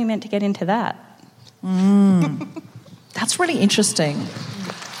 how are you meant to get into that? That's really interesting.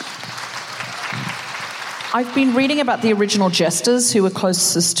 I've been reading about the original jesters, who were the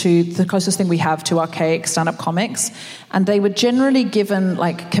closest thing we have to archaic stand-up comics, and they were generally given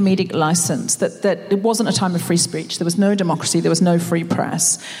comedic license. That it wasn't a time of free speech. There was no democracy. There was no free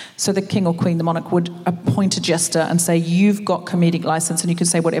press. So the king or queen, the monarch, would appoint a jester and say, "You've got comedic license, and you can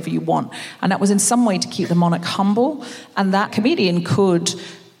say whatever you want." And that was in some way to keep the monarch humble. And that comedian could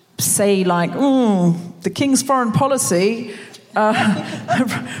say the king's foreign policy.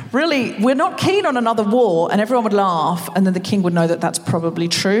 Really, we're not keen on another war, and everyone would laugh, and then the king would know that that's probably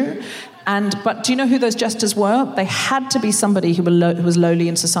true. But do you know who those jesters were? They had to be somebody who was lowly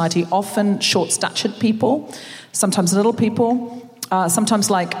in society, often short-statured people, sometimes little people, sometimes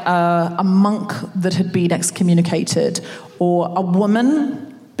a monk that had been excommunicated, or a woman,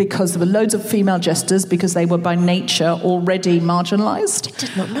 because there were loads of female jesters because they were by nature already marginalised. I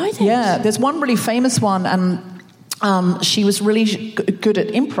did not know that. Yeah, there's one really famous one, and she was really good at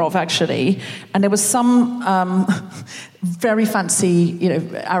improv, actually, and there was some very fancy,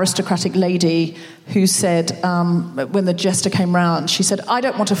 aristocratic lady who said, when the jester came round, she said, "I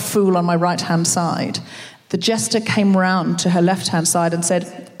don't want a fool on my right-hand side." The jester came round to her left-hand side and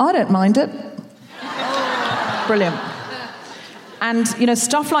said, "I don't mind it." Brilliant. And,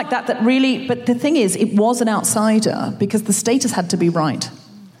 stuff like that really... But the thing is, it was an outsider because the status had to be right.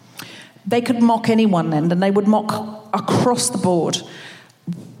 They could mock anyone then, and they would mock across the board.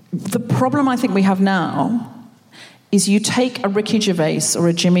 The problem I think we have now is you take a Ricky Gervais or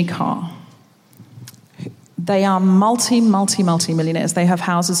a Jimmy Carr. They are multi-millionaires. They have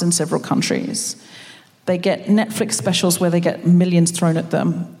houses in several countries. They get Netflix specials where they get millions thrown at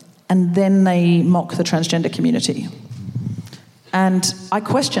them, and then they mock the transgender community. And I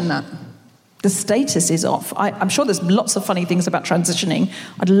question that. The status is off. I'm sure there's lots of funny things about transitioning.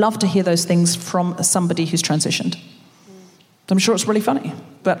 I'd love to hear those things from somebody who's transitioned. I'm sure it's really funny,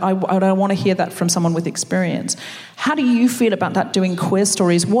 but I want to hear that from someone with experience. How do you feel about that, doing queer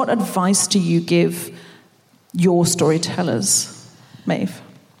stories? What advice do you give your storytellers, Maeve?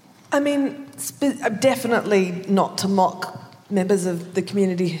 I mean, definitely not to mock members of the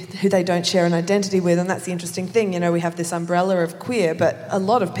community who they don't share an identity with, and that's the interesting thing. We have this umbrella of queer, but a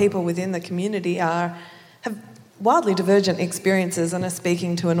lot of people within the community have wildly divergent experiences and are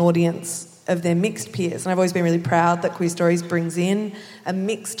speaking to an audience of their mixed peers. And I've always been really proud that Queer Stories brings in a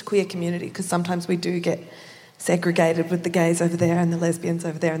mixed queer community, because sometimes we do get segregated with the gays over there and the lesbians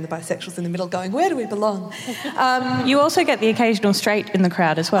over there and the bisexuals in the middle going, where do we belong? You also get the occasional straight in the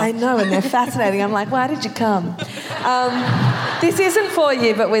crowd as well. I know, and they're fascinating. I'm like, why did you come? This isn't for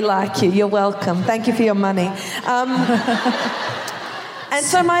you, but we like you. You're welcome. Thank you for your money. And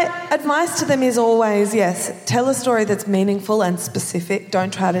so my advice to them is always, yes, tell a story that's meaningful and specific.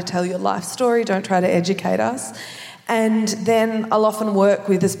 Don't try to tell your life story. Don't try to educate us. And then I'll often work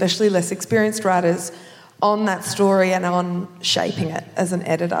with especially less experienced writers on that story and on shaping it as an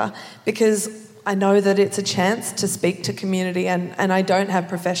editor, because I know that it's a chance to speak to community, and I don't have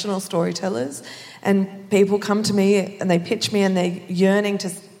professional storytellers, and people come to me and they pitch me and they're yearning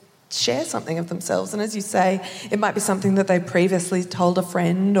to share something of themselves. And as you say, it might be something that they previously told a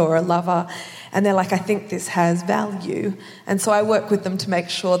friend or a lover, and they're like, I think this has value. And so I work with them to make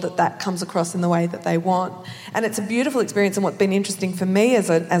sure that that comes across in the way that they want. And it's a beautiful experience, and what's been interesting for me as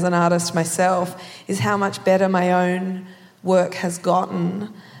an artist myself is how much better my own work has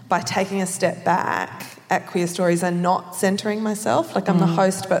gotten by taking a step back at Queer Stories are not centering myself. Like, I'm the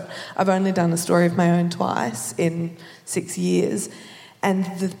host, but I've only done a story of my own twice in 6 years. And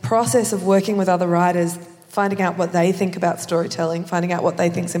the process of working with other writers, finding out what they think about storytelling, finding out what they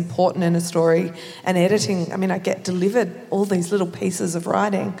think is important in a story, and editing, I mean, I get delivered all these little pieces of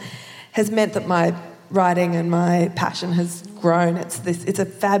writing, has meant that my writing and my passion has grown. It's a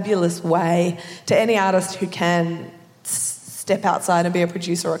fabulous way to any artist who can step outside and be a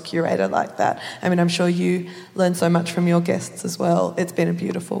producer or a curator like that. I mean, I'm sure you learn so much from your guests as well. It's been a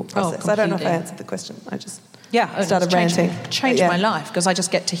beautiful process. I don't know if I answered the question. I just started ranting. Changed my life because I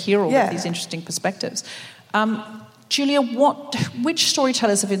just get to hear all of these interesting perspectives. Julia, which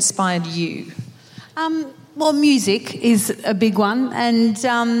storytellers have inspired you? Well, music is a big one. And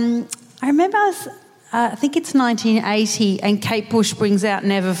I remember I think it's 1980 and Kate Bush brings out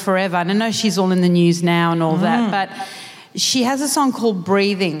Never Forever. And I know she's all in the news now and all that, but she has a song called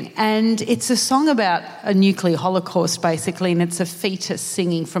Breathing, and it's a song about a nuclear holocaust, basically, and it's a fetus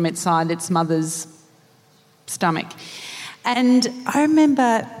singing from inside its mother's stomach. And I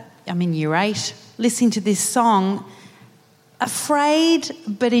remember, I'm in year 8, listening to this song, afraid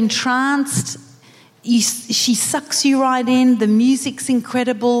but entranced. She sucks you right in. The music's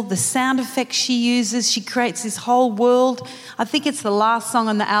incredible. The sound effects she uses, she creates this whole world. I think it's the last song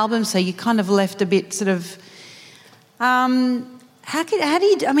on the album, so you're kind of left a bit sort of... how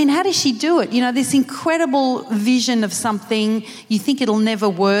does she do it? You know, this incredible vision of something. You think it'll never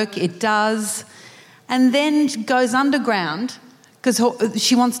work. It does. And then goes underground because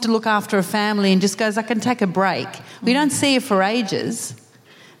she wants to look after her family and just goes, I can take a break. We don't see her for ages.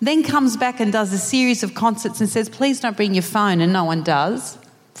 Then comes back and does a series of concerts and says, please don't bring your phone, and no one does,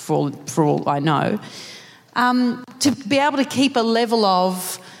 for all I know. To be able to keep a level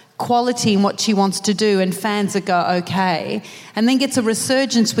of quality in what she wants to do, and fans that go, okay, and then gets a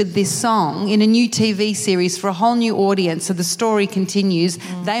resurgence with this song in a new TV series for a whole new audience, so the story continues.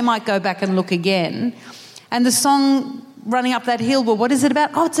 They might go back and look again. And the song Running Up That Hill, well, what is it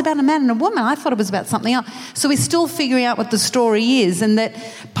about? Oh, it's about a man and a woman. I thought it was about something else. So we're still figuring out what the story is, and that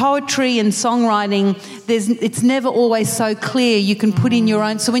poetry and songwriting, it's never always so clear. You can put in your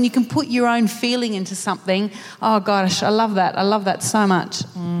own... So when you can put your own feeling into something, oh, gosh, I love that. I love that so much.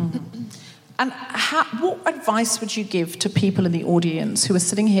 And what advice would you give to people in the audience who are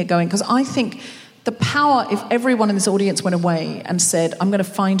sitting here going... Because I think the power, if everyone in this audience went away and said, I'm going to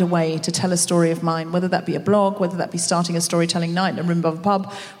find a way to tell a story of mine, whether that be a blog, whether that be starting a storytelling night in a room above a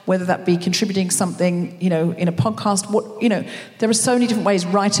pub, whether that be contributing something, in a podcast, there are so many different ways,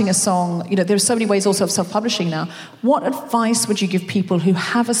 writing a song, there are so many ways also of self-publishing now. What advice would you give people who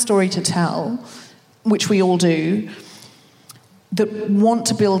have a story to tell, which we all do, that want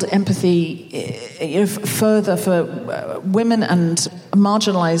to build empathy further for women and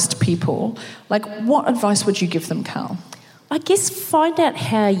marginalised people? Like, what advice would you give them, Cal? I guess find out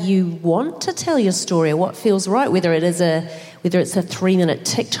how you want to tell your story, or what feels right, whether it's a 3-minute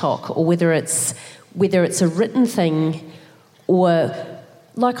TikTok, or whether it's a written thing, or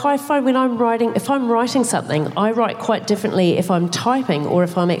like I find if I'm writing something, I write quite differently if I'm typing or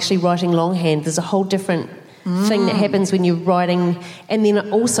if I'm actually writing longhand. There's a whole different thing that happens when you're writing, and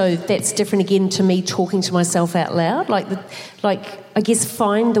then also that's different again to me talking to myself out loud. Like I guess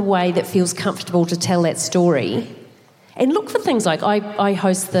find the way that feels comfortable to tell that story, and look for things like I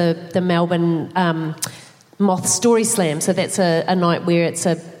host the Melbourne Moth Story Slam, so that's a night where it's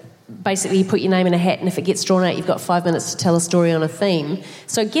basically you put your name in a hat, and if it gets drawn out, you've got 5 minutes to tell a story on a theme.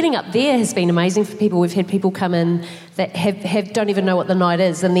 So getting up there has been amazing for people. We've had people come in that don't even know what the night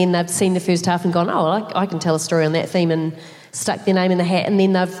is, and then they've seen the first half and gone, oh, I can tell a story on that theme, and stuck their name in the hat, and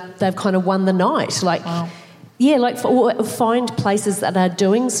then they've kind of won the night. Wow. Yeah, or find places that are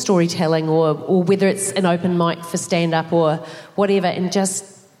doing storytelling, or whether it's an open mic for stand-up or whatever, and just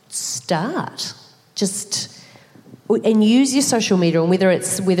start. And use your social media, and whether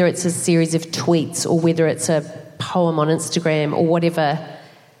it's a series of tweets or whether it's a poem on Instagram or whatever,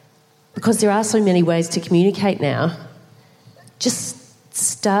 because there are so many ways to communicate now. Just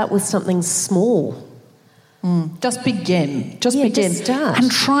start with something small. Just begin. Just begin. Just start.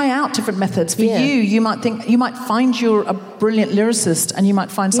 And try out different methods. For you might find you're a brilliant lyricist, and you might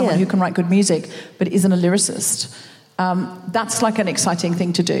find someone who can write good music but isn't a lyricist. That's like an exciting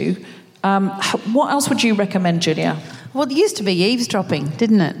thing to do. What else would you recommend, Julia? Well, it used to be eavesdropping,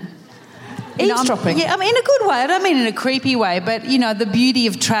 didn't it? Eavesdropping? Yeah, I mean, in a good way. I don't mean in a creepy way, but, the beauty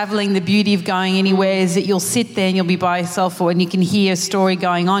of travelling, the beauty of going anywhere is that you'll sit there and you'll be by yourself, and you can hear a story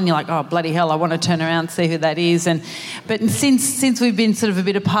going on. You're like, oh, bloody hell, I want to turn around and see who that is. But since we've been sort of a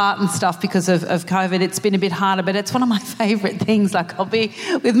bit apart and stuff because of COVID, it's been a bit harder, but it's one of my favourite things. Like, I'll be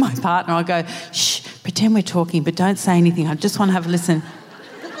with my partner, I'll go, shh, pretend we're talking, but don't say anything. I just want to have a listen.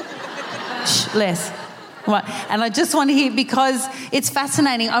 Shh, less. Right. And I just want to hear, because it's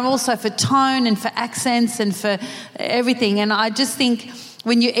fascinating. I'm also for tone and for accents and for everything. And I just think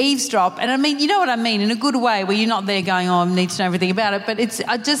when you eavesdrop, and I mean, you know what I mean, in a good way, where you're not there going, oh, I need to know everything about it. But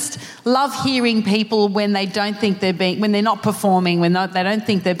I just love hearing people when they don't think when they're not performing, they don't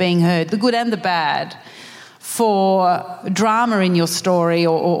think they're being heard, the good and the bad, for drama in your story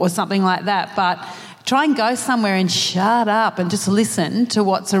or something like that. But try and go somewhere and shut up and just listen to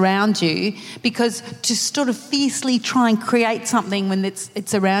what's around you, because to sort of fiercely try and create something when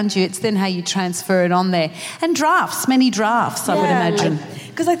it's around you, it's then how you transfer it on there. And many drafts, I would imagine.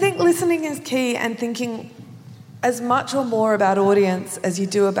 Because I think listening is key, and thinking as much or more about audience as you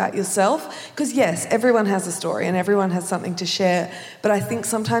do about yourself. Because yes, everyone has a story and everyone has something to share, but I think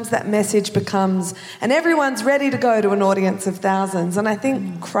sometimes that message becomes, and everyone's ready to go to an audience of thousands. And I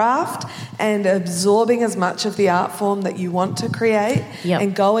think craft and absorbing as much of the art form that you want to create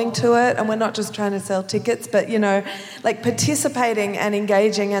and going to it, and we're not just trying to sell tickets, but, you know, like participating and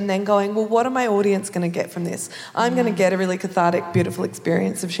engaging and then going, well, what are my audience going to get from this? I'm going to get a really cathartic, beautiful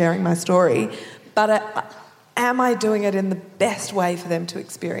experience of sharing my story, but am I doing it in the best way for them to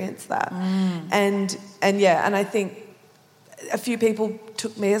experience that? And I think a few people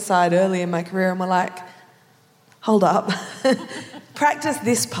took me aside early in my career and were like, hold up, practice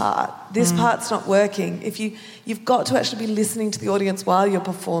this part. This part's not working. If you've got to actually be listening to the audience while you're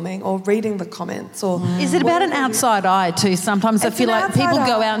performing, or reading the comments, or is it about an outside eye too? Sometimes I feel like people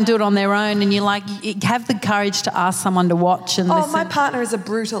go out and do it on their own, and you have the courage to ask someone to watch and listen. My partner is a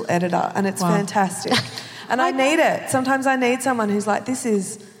brutal editor, and it's fantastic. And I need it. Sometimes I need someone who's like, this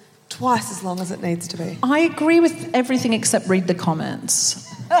is twice as long as it needs to be. I agree with everything except read the comments.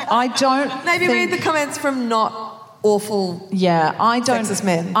 I don't read the comments from not awful sexist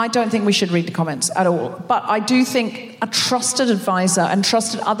men. I don't think we should read the comments at all. But I do think a trusted advisor and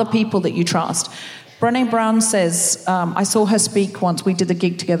trusted other people that you trust. Brené Brown says, I saw her speak once. We did the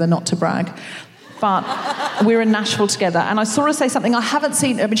gig together, not to brag. But we were in Nashville together, and I saw her say something I haven't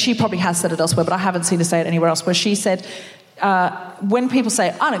seen. I mean, she probably has said it elsewhere, but I haven't seen her say it anywhere else, where she said, when people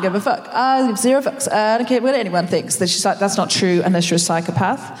say, I don't give a fuck, I give zero fucks, I don't care what anyone thinks, that she's like, that's not true unless you're a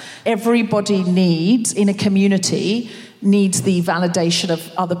psychopath. Everybody in a community, needs the validation of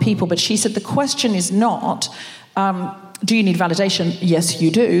other people. But she said the question is not, do you need validation? Yes, you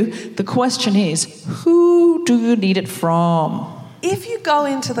do. The question is, who do you need it from? If you go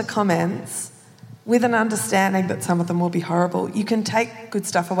into the comments with an understanding that some of them will be horrible, you can take good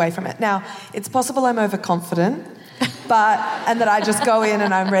stuff away from it. Now, it's possible I'm overconfident, and that I just go in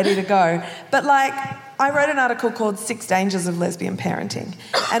and I'm ready to go. But I wrote an article called 6 Dangers of Lesbian Parenting,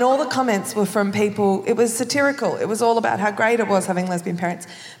 and all the comments were from people, it was satirical, it was all about how great it was having lesbian parents,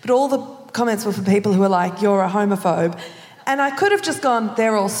 but all the comments were from people who were like, you're a homophobe. And I could have just gone,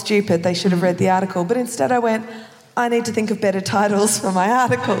 they're all stupid, they should have read the article, but instead I went, I need to think of better titles for my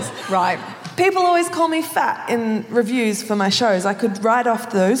articles. Right. People always call me fat in reviews for my shows. I could write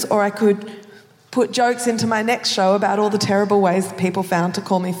off those, or I could put jokes into my next show about all the terrible ways that people found to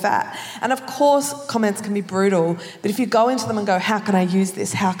call me fat. And of course, comments can be brutal, but if you go into them and go, how can I use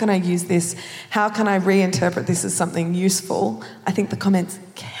this? How can I use this? How can I reinterpret this as something useful? I think the comments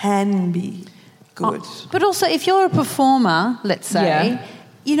can be good. But also, if you're a performer, let's say,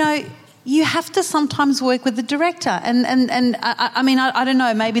 you know, you have to sometimes work with the director. And I mean, I don't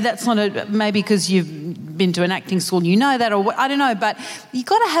know, maybe that's not maybe because you've been to an acting school, you know that, or I don't know, but you've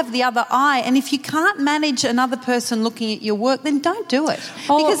got to have the other eye. And if you can't manage another person looking at your work, then don't do it.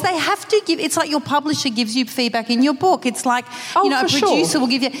 Because they have to give, it's like your publisher gives you feedback in your book. It's like, you know, a producer will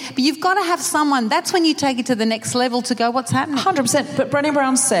give you, but you've got to have someone, that's when you take it to the next level to go, what's happening? 100%. But Brené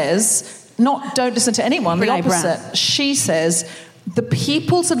Brown says, don't listen to anyone, the opposite. Brown. She says, the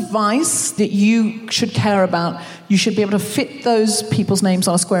people's advice that you should care about, you should be able to fit those people's names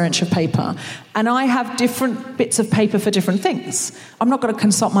on a square inch of paper. And I have different bits of paper for different things. I'm not going to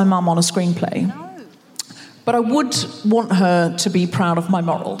consult my mum on a screenplay. No. But I would want her to be proud of my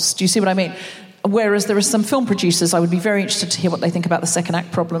morals. Do you see what I mean? Whereas there are some film producers, I would be very interested to hear what they think about the second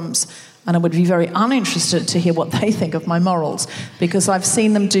act problems, and I would be very uninterested to hear what they think of my morals, because I've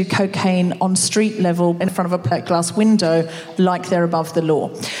seen them do cocaine on street level in front of a plate glass window like they're above the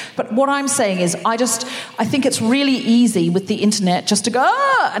law. But what I'm saying is I think it's really easy with the internet just to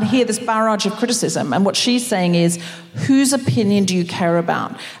go, and hear this barrage of criticism. And what she's saying is, whose opinion do you care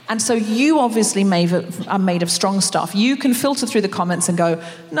about? And so you obviously, Maeve, are made of strong stuff. You can filter through the comments and go,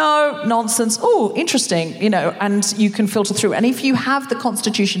 no, nonsense, oh, interesting, you know, and you can filter through. And if you have the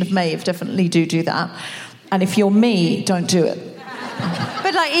constitution of Maeve, definitely do that. And if you're me, don't do it.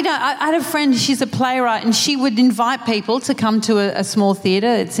 but like, you know, I had a friend, she's a playwright, and she would invite people to come to a small theatre.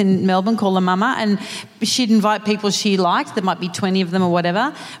 It's in Melbourne called La Mama, and she'd invite people she liked. There might be 20 of them or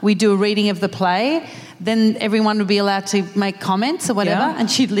whatever. We'd do a reading of the play. Then everyone would be allowed to make comments or whatever, and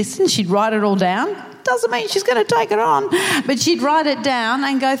she'd listen, she'd write it all down. Doesn't mean she's going to take it on, but she'd write it down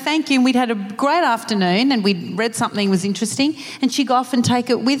and go, thank you, and we'd had a great afternoon and we'd read something that was interesting, and she'd go off and take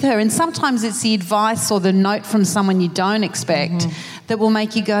it with her. And sometimes it's the advice or the note from someone you don't expect that will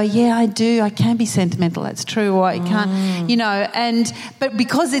make you go, yeah, I can be sentimental, that's true, or I can't, you know. But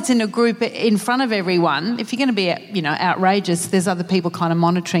because it's in a group in front of everyone, if you're going to be, you know, outrageous, there's other people kind of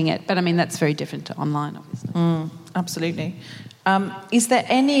monitoring it. But I mean, that's very different to online, obviously. Absolutely. Is there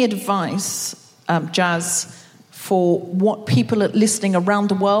any advice, Jazz, for what people listening around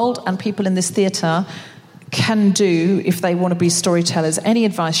the world and people in this theatre can do if they want to be storytellers? Any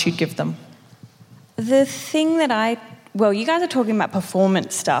advice you'd give them? The thing that well, you guys are talking about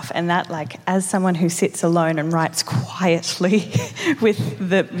performance stuff, and that, like, as someone who sits alone and writes quietly with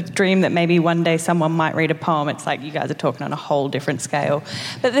the dream that maybe one day someone might read a poem, it's like you guys are talking on a whole different scale.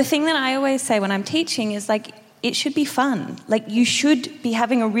 But the thing that I always say when I'm teaching is, like, it should be fun. Like, you should be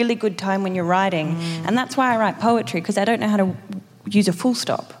having a really good time when you're writing. And that's why I write poetry, because I don't know how to use a full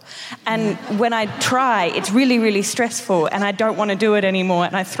stop. And when I try, it's really, really stressful, and I don't want to do it anymore,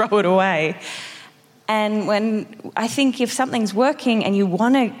 and I throw it away. And when I think if something's working and you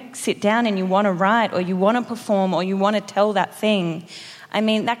want to sit down and you want to write or you want to perform or you want to tell that thing, I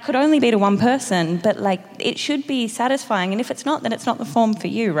mean, that could only be to one person, but, like, it should be satisfying. And if it's not, then it's not the form for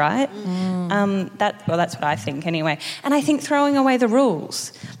you, right? That's what I think anyway. And I think throwing away the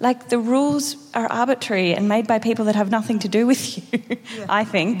rules. Like, the rules are arbitrary and made by people that have nothing to do with you, I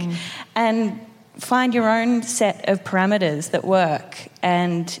think. And find your own set of parameters that work.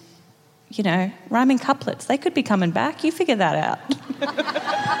 And, you know, rhyming couplets, they could be coming back. You figure that out.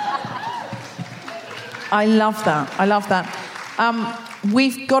 I love that.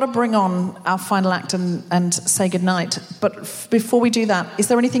 We've got to bring on our final act and say goodnight. But before we do that, is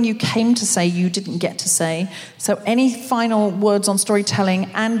there anything you came to say you didn't get to say? So any final words on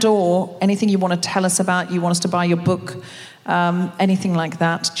storytelling and or anything you want to tell us about, you want us to buy your book, anything like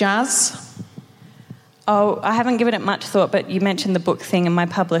that? Jazz? Oh, I haven't given it much thought, but you mentioned the book thing, and my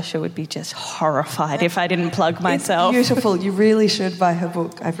publisher would be just horrified if I didn't plug myself. It's beautiful. You really should buy her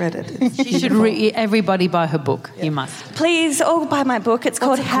book. I've read it. You should everybody buy her book. Yeah. You must. Please all buy my book. It's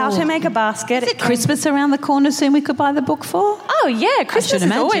called How to Make a Basket. Is it Christmas around the corner soon we could buy the book for? Oh, yeah. Christmas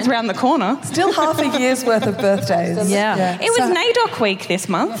is always around the corner. Still half a year's worth of birthdays. Yeah. It was NAIDOC week this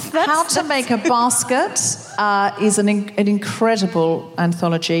month. How to Make a Basket is an incredible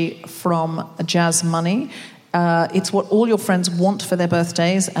anthology from Jazz Money. It's what all your friends want for their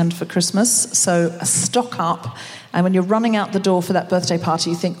birthdays and for Christmas, so stock up. And when you're running out the door for that birthday party,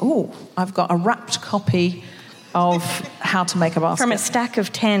 you think, oh, I've got a wrapped copy of How to Make a Basket. From a stack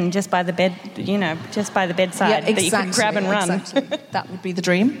of 10 just by the bed, you know, just by the bedside that you can grab and run. Exactly. That would be the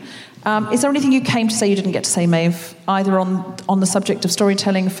dream. Is there anything you came to say you didn't get to say, Maeve, either on the subject of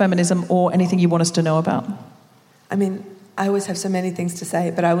storytelling, feminism, or anything you want us to know about? I mean, I always have so many things to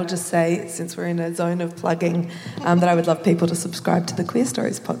say, but I will just say, since we're in a zone of plugging, that I would love people to subscribe to the Queer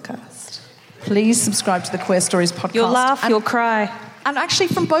Stories podcast. Please subscribe to the Queer Stories podcast. You'll laugh, you'll cry. And actually,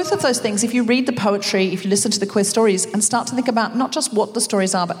 from both of those things, if you read the poetry, if you listen to the Queer Stories, and start to think about not just what the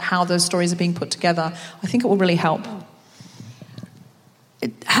stories are, but how those stories are being put together, I think it will really help.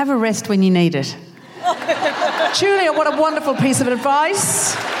 Have a rest when you need it. Julia, what a wonderful piece of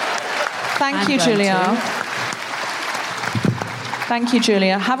advice. Thank you, Julia. Thank you,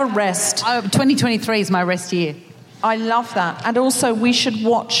 Julia. Have a rest. 2023 is my rest year. I love that. And also, we should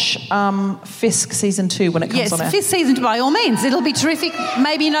watch Fisk Season 2 when it comes on air. Yes, Fisk Season 2, by all means. It'll be terrific.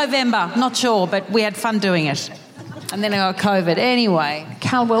 Maybe November. Not sure, but we had fun doing it. And then I got COVID. Anyway.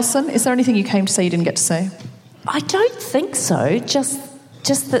 Cal Wilson, is there anything you came to say you didn't get to say? I don't think so.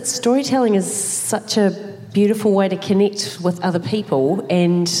 Just that storytelling is such a beautiful way to connect with other people,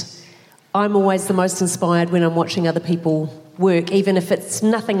 and I'm always the most inspired when I'm watching other people work, even if it's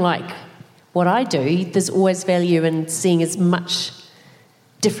nothing like what I do. There's always value in seeing as much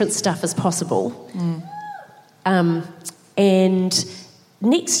different stuff as possible. And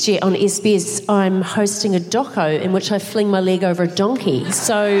next year on SBS, I'm hosting a doco in which I fling my leg over a donkey.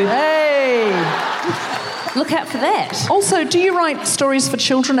 So, look out for that. Also, do you write stories for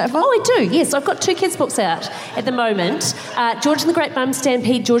children ever? Oh, I do, yes. I've got 2 kids' books out at the moment. George and the Great Bum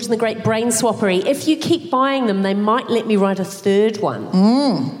Stampede, George and the Great Brain Swappery. If you keep buying them, they might let me write a 3rd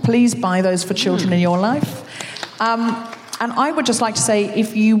one. Please buy those for children in your life. And I would just like to say,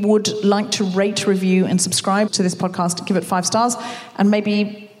 if you would like to rate, review, and subscribe to this podcast, give it 5 stars, and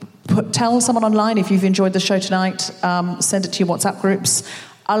maybe tell someone online if you've enjoyed the show tonight. Send it to your WhatsApp groups,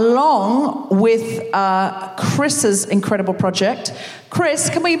 along with Chris's incredible project.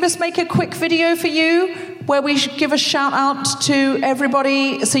 Chris, can we just make a quick video for you where we give a shout out to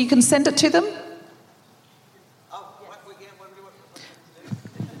everybody so you can send it to them?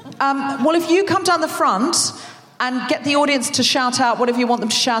 Well, if you come down the front and get the audience to shout out whatever you want them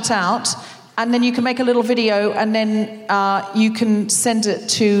to shout out, and then you can make a little video, and then you can send it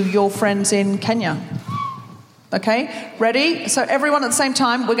to your friends in Kenya. Okay? Ready? So everyone at the same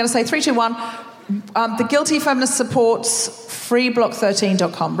time, we're going to say 3, 2, 1. The Guilty Feminist supports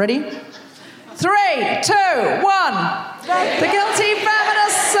freeblock13.com. Ready? 3, 2, 1. The Guilty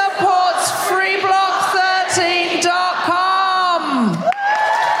Feminist supports freeblock13.com.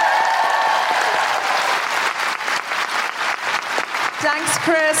 Thanks,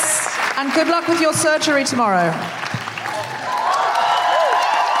 Chris, and good luck with your surgery tomorrow.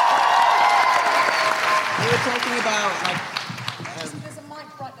 We were talking about, There's a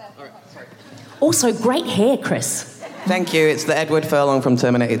mic right there. All right, sorry. Also, great hair, Chris. Thank you. It's the Edward Furlong from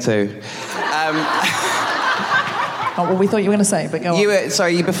Terminator 2. Oh, well, we thought you were going to say, but go on.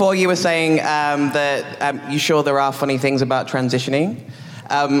 Before you were saying that you sure there are funny things about transitioning.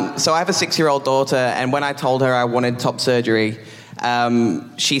 So I have a 6-year-old daughter, and when I told her I wanted top surgery,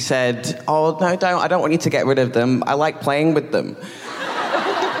 she said, "Oh, no, I don't want you to get rid of them. I like playing with them."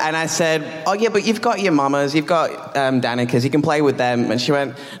 And I said, "Oh, yeah, but you've got your mamas, you've got Danica's, you can play with them." And she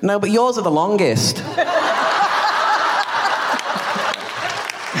went, "No, but yours are the longest."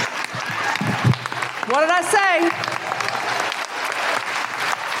 What did I say?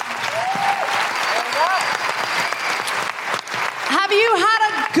 Have you had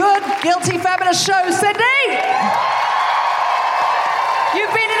a good Guilty Feminist show, Sydney?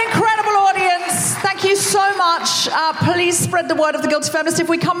 You've been an incredible audience. Thank you so much. Please spread the word of the Guilty Feminist. If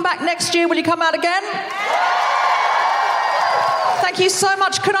we come back next year, will you come out again? Thank you so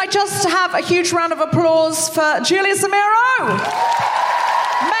much. Could I just have a huge round of applause for Julia Zemiro,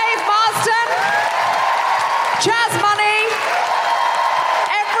 Maeve Marsden, Jazz Money,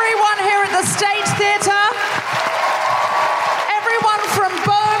 everyone here at the State Theatre, everyone from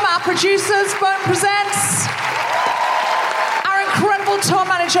Boom, our producers, Boom Presents, incredible tour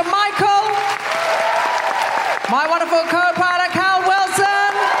manager Michael, my wonderful co-pilot Cal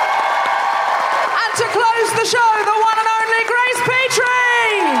Wilson, and to close the show, the one and only Grace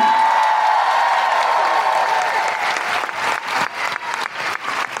Petrie.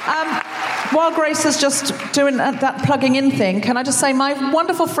 While Grace is just doing that plugging in thing, can I just say my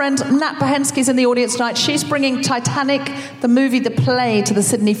wonderful friend Nat Bahensky's in the audience tonight. She's bringing Titanic, the movie, the play, to the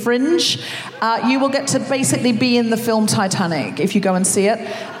Sydney Fringe. You will get to basically be in the film Titanic if you go and see it.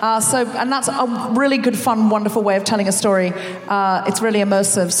 And that's a really good, fun, wonderful way of telling a story. It's really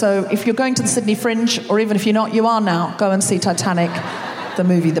immersive. So if you're going to the Sydney Fringe, or even if you're not, you are now, go and see Titanic, the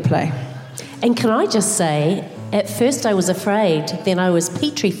movie, the play. And can I just say, at first I was afraid, then I was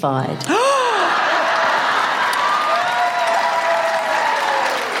petrified.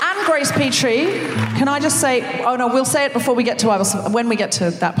 Grace Petrie, can I just say, oh no, we'll say it before we get to when we get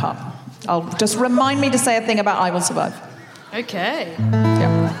to that part. I'll just remind me to say a thing about I Will Survive. Okay.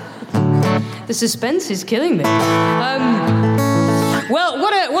 Yeah. The suspense is killing me. Well,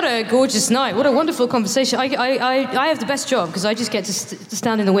 what a gorgeous night. What a wonderful conversation. I have the best job because I just get to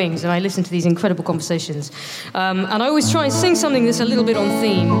stand in the wings and I listen to these incredible conversations. And I always try and sing something that's a little bit on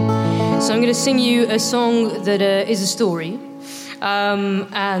theme. So I'm going to sing you a song that is a story.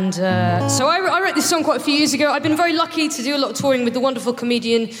 So I wrote this song quite a few years ago. I've been very lucky to do a lot of touring with the wonderful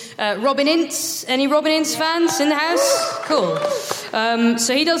comedian Robin Ince. Any Robin Ince fans in the house? Cool.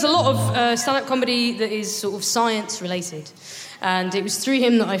 So he does a lot of stand-up comedy that is sort of science-related. And it was through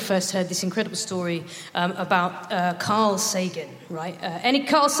him that I first heard this incredible story about Carl Sagan, right? Any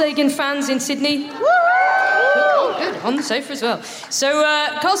Carl Sagan fans in Sydney? Oh, good. On the sofa as well. So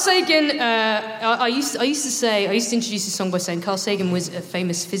Carl Sagan, I used to introduce this song by saying Carl Sagan was a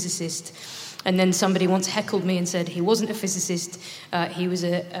famous physicist. And then somebody once heckled me and said he wasn't a physicist. He was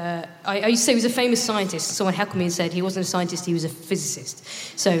I used to say he was a famous scientist. Someone heckled me and said he wasn't a scientist, he was a physicist.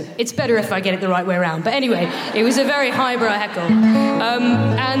 So it's better if I get it the right way around. But anyway, it was a very highbrow heckle.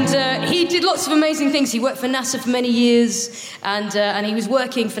 And he did lots of amazing things. He worked for NASA for many years. And he was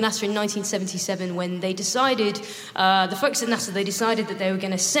working for NASA in 1977 when they decided, the folks at NASA, they decided that they were going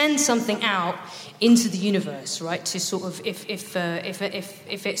to send something out into the universe, right? To sort of, if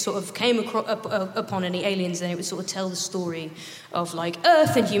it sort of came across, upon any aliens, then it would sort of tell the story of like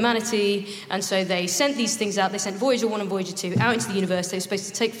Earth and humanity. And so they sent these things out. They sent Voyager 1 and Voyager 2 out into the universe. They were supposed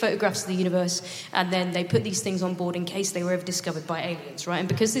to take photographs of the universe, and then they put these things on board in case they were ever discovered by aliens, right? And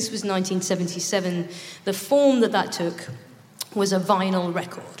because this was 1977, the form that took was a vinyl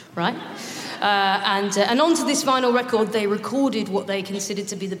record, right? And onto this vinyl record, they recorded what they considered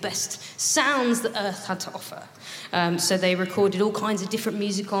to be the best sounds that Earth had to offer. So they recorded all kinds of different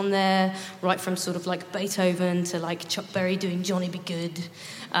music on there, right from sort of like Beethoven to like Chuck Berry doing Johnny Be Good,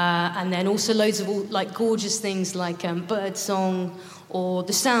 and then also loads of like gorgeous things like bird song, or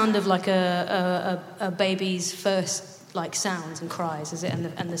the sound of like a baby's first like sounds and cries, is it?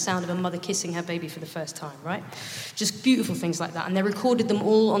 And the sound of a mother kissing her baby for the first time, right? Just beautiful things like that. And they recorded them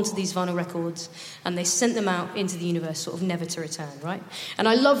all onto these vinyl records, and they sent them out into the universe, sort of never to return, right? And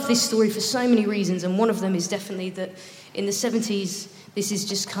I love this story for so many reasons, and one of them is definitely that in the 70s, this is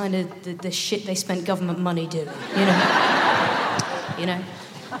just kind of the shit they spent government money doing, you know? You know?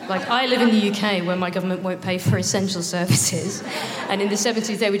 Like, I live in the UK where my government won't pay for essential services. And in the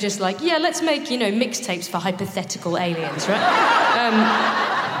 70s, they were just like, yeah, let's make, you know, mixtapes for hypothetical aliens, right?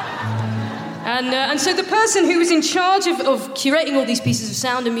 And so the person who was in charge of curating all these pieces of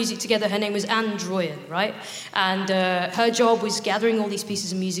sound and music together, her name was Anne Droyan, right? And her job was gathering all these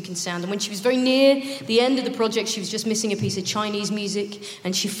pieces of music and sound. And when she was very near the end of the project, she was just missing a piece of Chinese music.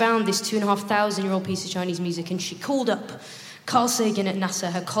 And she found this 2,500-year-old piece of Chinese music, and she called up Carl Sagan at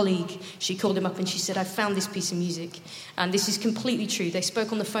NASA, her colleague. She called him up and she said, I found this piece of music. And this is completely true. They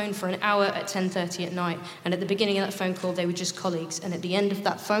spoke on the phone for an hour at 10:30 at night. And at the beginning of that phone call, they were just colleagues. And at the end of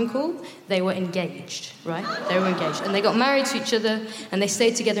that phone call, they were engaged, right? They were engaged. And they got married to each other, and they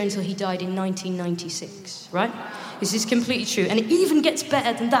stayed together until he died in 1996, right? This is completely true. And it even gets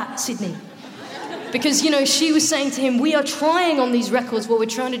better than that, Sydney. Because, you know, she was saying to him, we are trying on these records, what we're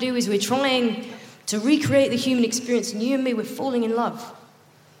trying to do is we're trying to recreate the human experience, and you and me, we're falling in love.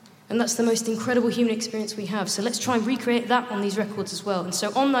 And that's the most incredible human experience we have. So let's try and recreate that on these records as well. And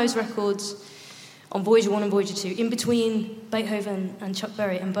so on those records, on Voyager 1 and Voyager 2, in between Beethoven and Chuck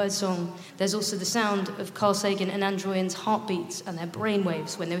Berry and Birdsong, there's also the sound of Carl Sagan and Anne Droyan's heartbeats and their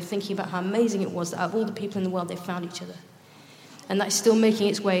brainwaves when they were thinking about how amazing it was that out of all the people in the world, they found each other. And that is still making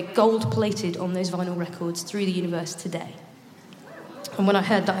its way gold-plated on those vinyl records through the universe today. And when I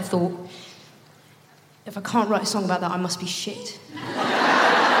heard that, I thought, if I can't write a song about that, I must be shit.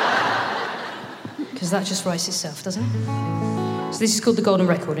 Because that just writes itself, doesn't it? So this is called The Golden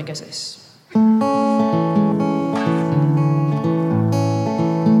Record, and it goes like this.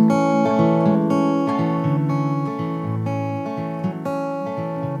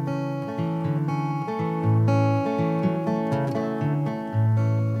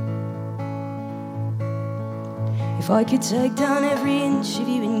 If I could take down every inch of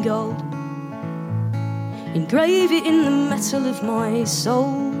you in gold, engrave it in the metal of my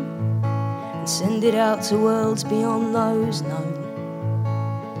soul, and send it out to worlds beyond those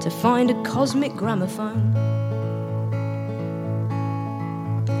known, to find a cosmic gramophone.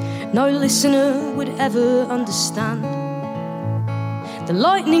 No listener would ever understand the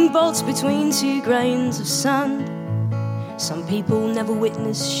lightning bolts between two grains of sand. Some people never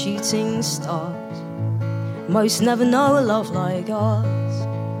witness shooting stars, most never know a love like ours.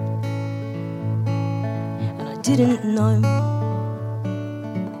 Didn't know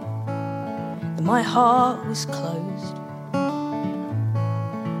that my heart was closed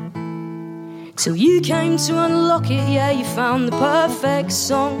till you came to unlock it. Yeah, you found the perfect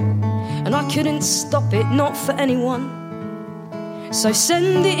song, and I couldn't stop it, not for anyone. So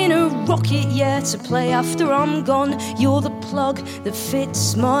send it in a rocket, yeah, to play after I'm gone. You're the plug that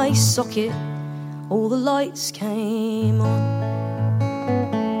fits my socket. All the lights came on.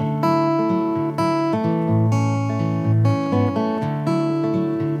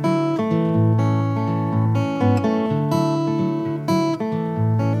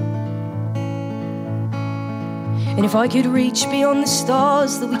 And if I could reach beyond the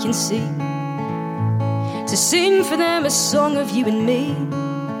stars that we can see, to sing for them a song of you and me,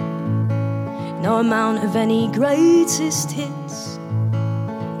 no amount of any greatest hits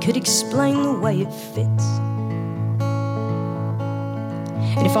could explain the way it fits.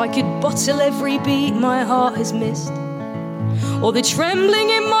 And if I could bottle every beat my heart has missed, or the trembling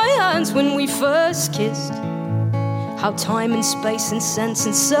in my hands when we first kissed, how time and space and sense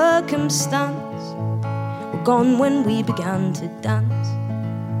and circumstance gone when we began to dance.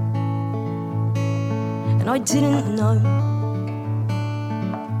 And I didn't know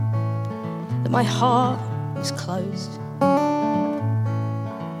that my heart was closed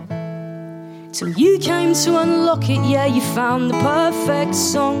till you came to unlock it. Yeah, you found the perfect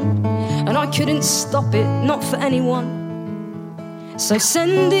song, and and I couldn't stop it, not for anyone. So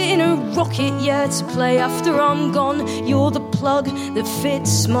send it in a rocket, yeah, to play after I'm gone. You're the plug that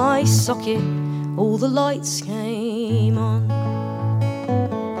fits my socket. All the lights came on.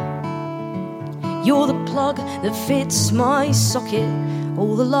 You're the plug that fits my socket.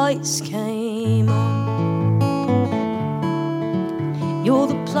 All the lights came on. You're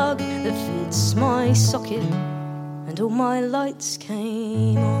the plug that fits my socket, and all my lights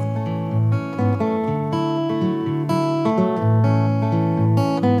came on.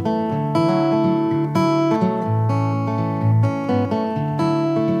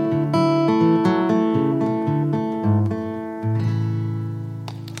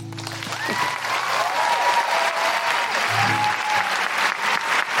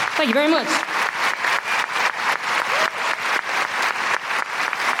 Thank you very much.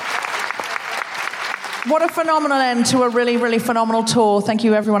 What a phenomenal end to a really, really phenomenal tour. Thank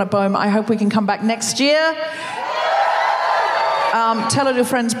you, everyone at BOEM. I hope we can come back next year. Tell all your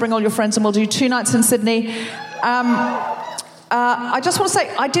friends, bring all your friends, and we'll do 2 nights in Sydney. I just want to say,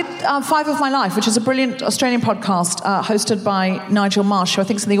 I did 5 of My Life, which is a brilliant Australian podcast hosted by Nigel Marsh, who I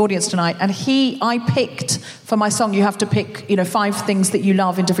think is in the audience tonight. And I picked, for my song, you have to pick 5 things that you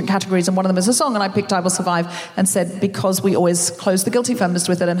love in different categories, and one of them is a song, and I picked I Will Survive, and said, because we always close The Guilty Feminist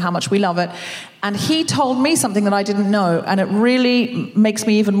with it and how much we love it. And he told me something that I didn't know, and it really makes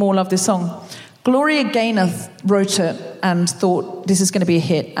me even more love this song. Gloria Gaynor wrote it and thought, this is going to be a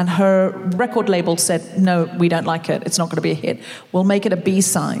hit. And her record label said, no, we don't like it. It's not going to be a hit. We'll make it a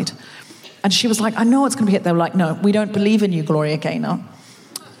B-side. And she was like, I know it's going to be a hit. They were like, no, we don't believe in you, Gloria Gaynor.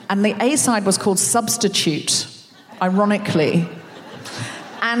 And the A-side was called Substitute, ironically.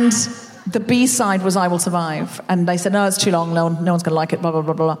 And the B-side was I Will Survive. And they said, no, it's too long. No one's going to like it, blah, blah,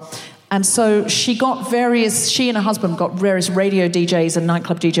 blah, blah, blah. And so she and her husband got various radio DJs and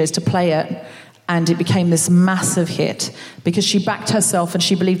nightclub DJs to play it. And it became this massive hit because she backed herself and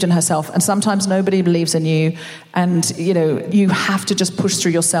she believed in herself. And sometimes nobody believes in you. And, you have to just push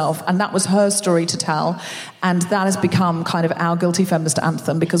through yourself. And that was her story to tell. And that has become kind of our Guilty Feminist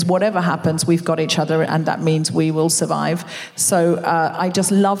anthem, because whatever happens, we've got each other, and that means we will survive. So I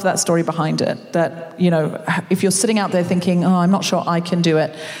just love that story behind it, that, if you're sitting out there thinking, oh, I'm not sure I can do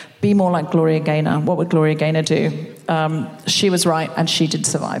it, be more like Gloria Gaynor. What would Gloria Gaynor do? She was right, and she did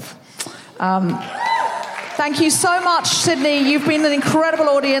survive. Thank you so much, Sydney. You've been an incredible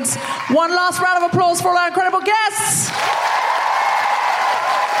audience. One last round of applause for all our incredible guests.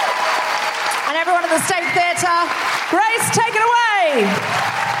 And everyone at the State Theatre. Grace, take it away.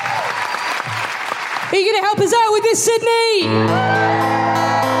 Are you going to help us out with this, Sydney?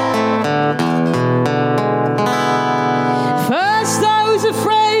 First I was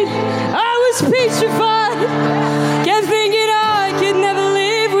afraid, I was petrified, kept thinking I could never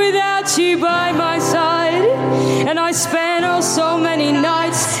live without you by my side. And I spent so many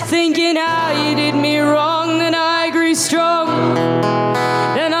nights thinking how you did me wrong. Then I grew strong,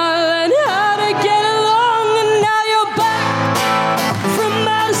 then I learned how to get along. And now you're back from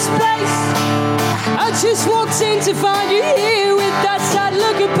outer space. I just walked in to find you here with that sad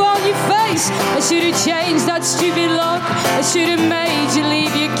look upon your face. I should have changed that stupid lock, I should have made you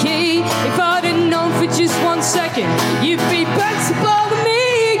leave your key. If I'd have known for just 1 second you'd be back to bother me.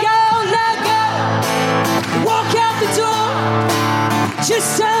 Walk out the door,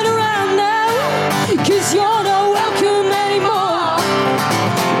 just turn around now, 'cause you're not welcome anymore.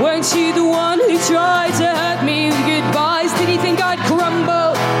 Weren't you the one who tried to hurt me with goodbyes? Did he think I'd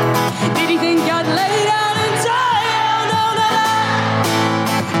crumble? Did he think I'd lay down and die? Oh, no, no, no,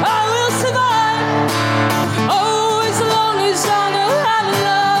 I will survive. Oh, as long as I know how to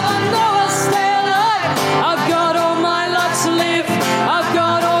love, I know I'll stay alive. I've got all my life to live, I've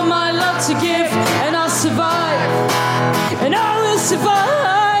got all my love to give, and I'll survive, and I will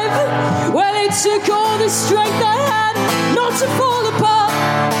survive. Well, it took all the strength I had not to fall apart,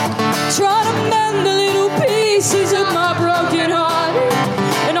 trying to mend the little pieces of my broken heart.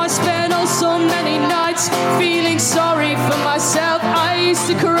 And I spent so many nights feeling sorry for myself. I used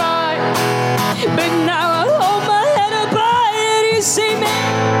to cry, but now I hold my head up high. And you see me,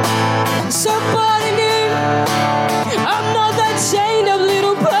 somebody new. I'm not that chained up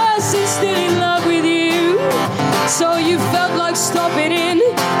little person still in love with you. So you felt like stopping in,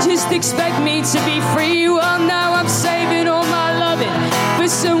 just expect me to be free. Well, now I'm saving all my loving for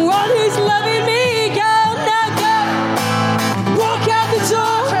someone who's loving me. Go, now go, walk out the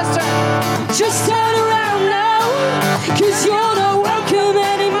door, just turn around now, 'cause you're not welcome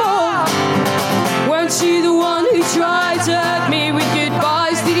anymore. Weren't you the one who tried to hurt me with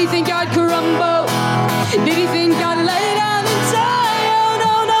goodbyes? Did he think I'd crumble? Did he think I'd lay down and die? Oh,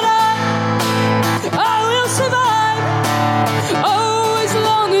 no, no, no,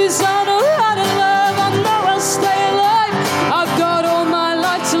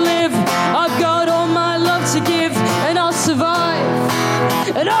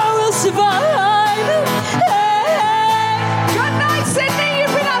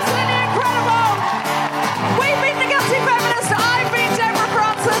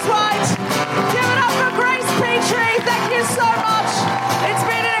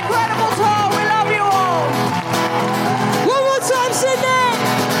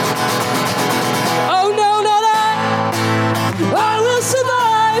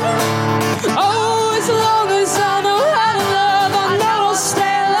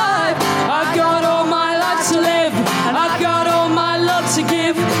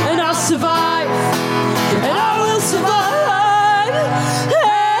 and I'll survive, and I will survive. Hey.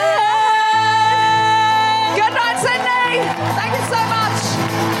 Good night, Sydney. Thank you so much.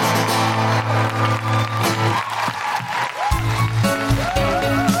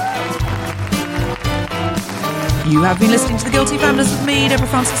 You have been listening to The Guilty Feminist with me, Deborah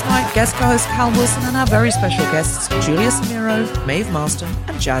Francis Knight, guest co-host Cal Wilson, and our very special guests, Julia Zemiro, Maeve Marsden,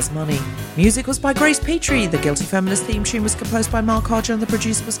 and Jazz Money. Music was by Grace Petrie. The Guilty Feminist theme tune was composed by Mark Hodger, and the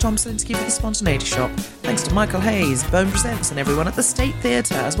producer was Tom Selinsky for The Spontaneity Shop. Thanks to Michael Hayes, Bone Presents, and everyone at the State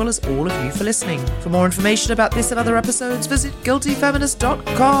Theatre, as well as all of you for listening. For more information about this and other episodes, visit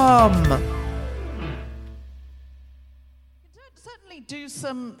guiltyfeminist.com. Do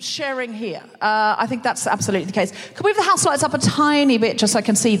some sharing here. I think that's absolutely the case. Could we have the house lights up a tiny bit just so I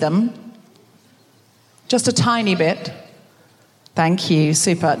can see them? Just a tiny bit. Thank you.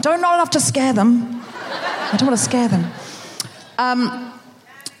 Super. Not enough to scare them. I don't want to scare them.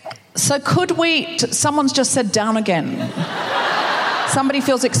 So could we... Someone's just said down again. Somebody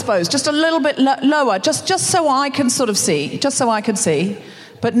feels exposed. Just a little bit lower, just so I can sort of see. Just so I can see.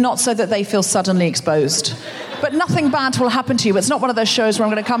 But not so that they feel suddenly exposed. But nothing bad will happen to you. It's not one of those shows where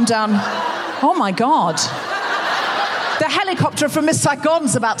I'm going to come down... Oh, my God. The helicopter from Miss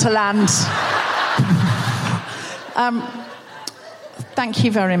Saigon's about to land. Thank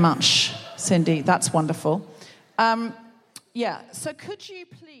you very much, Cindy. That's wonderful. So could you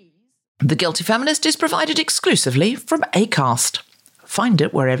please... The Guilty Feminist is provided exclusively from Acast. Find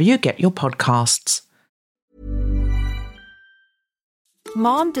it wherever you get your podcasts.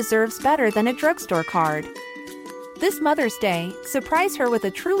 Mom deserves better than a drugstore card. This Mother's Day, surprise her with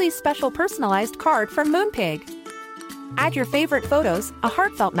a truly special personalized card from Moonpig. Add your favorite photos, a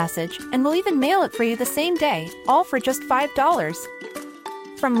heartfelt message, and we'll even mail it for you the same day, all for just $5.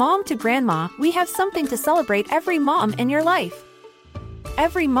 From mom to grandma, we have something to celebrate every mom in your life.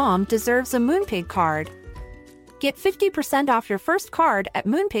 Every mom deserves a Moonpig card. Get 50% off your first card at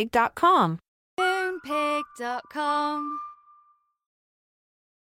moonpig.com. Moonpig.com